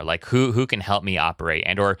anymore. Like, who can help me operate?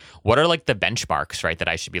 And or what are, like, the benchmarks, right, that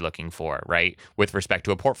I should be looking for, right, with respect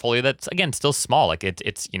to a portfolio that's, again, still small. Like,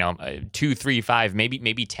 it's 2, 3, 5,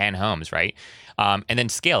 maybe 10 homes, right? And then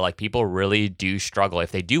scale. Like, people really do struggle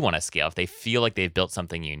if they do want to scale, if they feel like they've built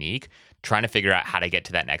something unique. Trying to figure out how to get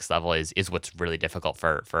to that next level is what's really difficult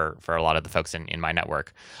for a lot of the folks in my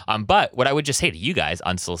network. But what I would just say to you guys,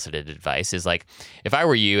 unsolicited advice, is, like, if I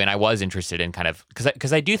were you and I was interested in kind of,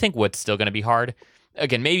 because I do think what's still going to be hard,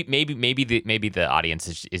 again, maybe the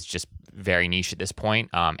audience is just very niche at this point,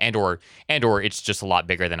 and or it's just a lot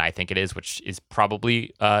bigger than I think it is, which is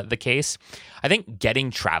probably the case. I think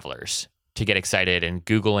getting travelers to get excited and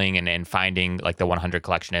Googling and finding, like, the 100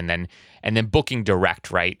 collection and then booking direct,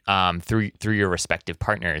 right, through your respective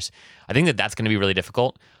partners. I think that's going to be really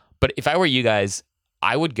difficult. But if I were you guys,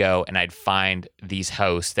 I would go and I'd find these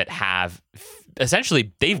hosts that have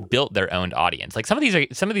essentially, they've built their own audience. Like, some of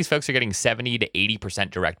these folks are getting 70 to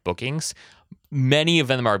 80% direct bookings. Many of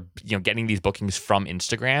them are, getting these bookings from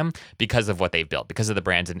Instagram because of what they've built, because of the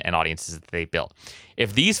brands and audiences that they built.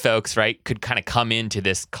 If these folks, right, could kind of come into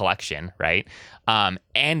this collection, right,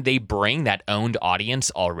 and they bring that owned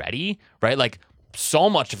audience already, right, like, so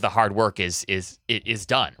much of the hard work is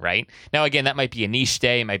done, right? Now, again, that might be a niche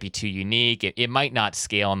day. It might be too unique. It might not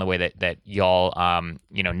scale in the way that y'all,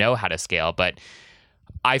 know how to scale. But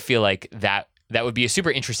I feel like that would be a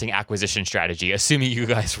super interesting acquisition strategy, assuming you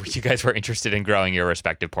guys were interested in growing your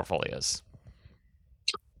respective portfolios.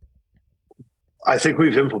 I think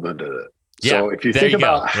we've implemented it. Yeah, so if you think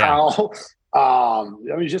about how,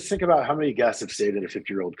 just think about how many guests have stayed in a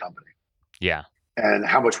 50-year-old company. Yeah. And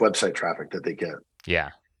how much website traffic that they get. Yeah.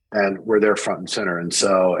 And we're there front and center. And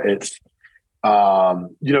so it's,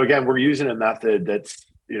 again, we're using a method that's,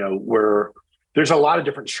 there's a lot of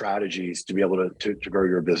different strategies to be able to grow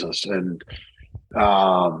your business. And,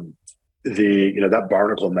 that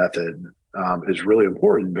barnacle method is really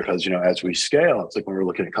important because, as we scale, it's like when we're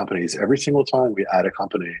looking at companies, every single time we add a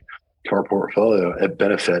company to our portfolio, it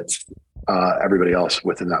benefits everybody else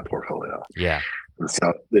within that portfolio. Yeah. And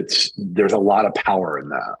so there's a lot of power in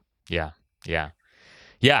that. Yeah. Yeah.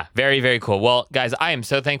 Yeah. Very, very cool. Well, guys, I am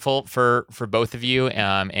so thankful for both of you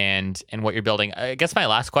and what you're building. I guess my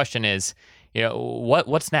last question is,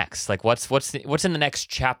 what's next? Like, what's in the next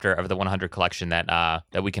chapter of the 100 collection that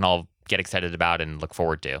we can all get excited about and look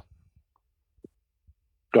forward to?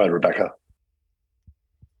 Go ahead, Rebecca.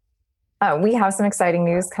 We have some exciting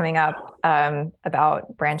news coming up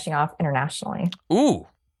about branching off internationally. Ooh.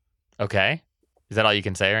 Okay. Is that all you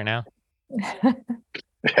can say right now? Yeah,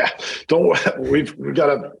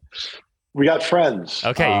 we got friends.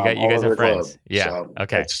 Okay, you guys are friends. Globe. Yeah. So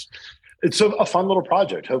okay. It's a fun little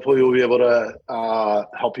project. Hopefully, we'll be able to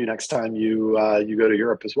help you next time you go to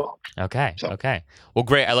Europe as well. Okay. So. Okay. Well,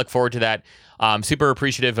 great. I look forward to that. Super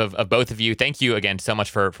appreciative of both of you. Thank you again so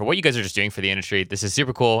much for what you guys are just doing for the industry. This is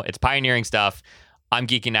super cool. It's pioneering stuff. I'm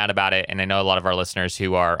geeking out about it, and I know a lot of our listeners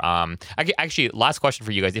who are actually, last question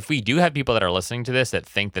for you guys. If we do have people that are listening to this that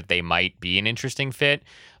think that they might be an interesting fit,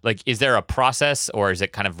 like, is there a process or is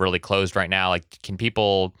it kind of really closed right now? Like, can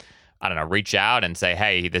people, I don't know, reach out and say,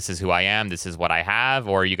 hey, this is who I am, this is what I have,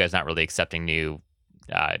 or are you guys not really accepting new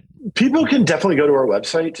people can definitely go to our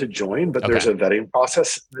website to join, but there's a vetting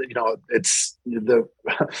process. It's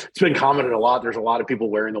been commented a lot. There's a lot of people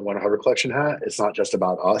wearing the 100 collection hat. It's not just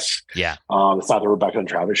about us. Yeah. It's not the Rebecca and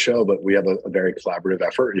Travis show, but we have a very collaborative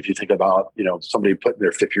effort. If you think about, somebody putting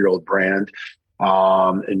their 50-year-old brand,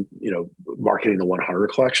 and, marketing the 100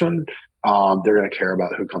 collection, they're going to care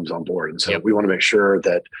about who comes on board. And so we want to make sure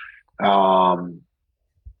that,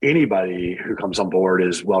 anybody who comes on board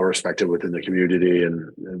is well respected within the community and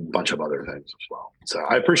a bunch of other things as well. So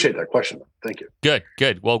I appreciate that question. Thank you.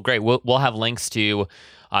 Good. Well, great. We'll have links to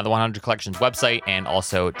the 100 Collections website and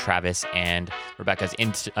also Travis and Rebecca's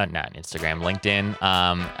not Instagram,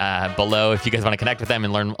 LinkedIn below if you guys want to connect with them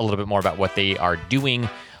and learn a little bit more about what they are doing.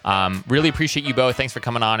 Really appreciate you both. Thanks for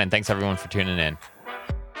coming on, and thanks everyone for tuning in.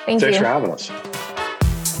 Thanks for having us.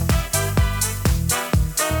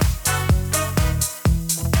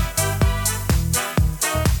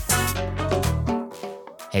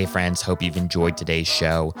 Hey friends, hope you've enjoyed today's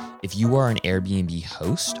show. If you are an Airbnb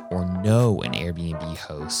host or know an Airbnb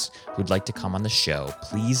host who would like to come on the show,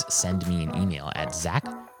 please send me an email at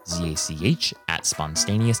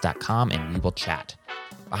zach@spontaneous.com and we will chat.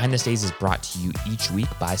 Behind the Stays is brought to you each week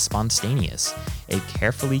by Spontaneous, a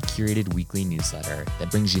carefully curated weekly newsletter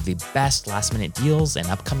that brings you the best last-minute deals and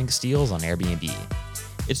upcoming steals on Airbnb.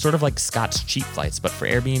 It's sort of like Scott's Cheap Flights, but for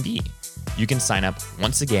Airbnb. You can sign up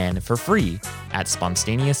once again for free at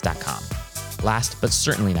spontaneous.com. Last but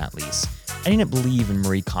certainly not least, I didn't believe in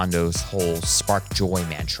Marie Kondo's whole spark joy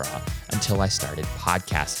mantra until I started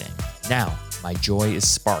podcasting. Now, my joy is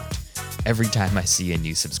sparked every time I see a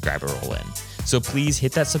new subscriber roll in. So please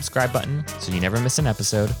hit that subscribe button so you never miss an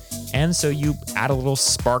episode and so you add a little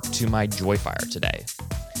spark to my joy fire today.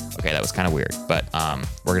 Okay, that was kind of weird, but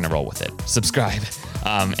we're going to roll with it. Subscribe,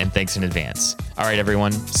 and thanks in advance. All right,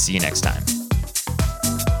 everyone, see you next time.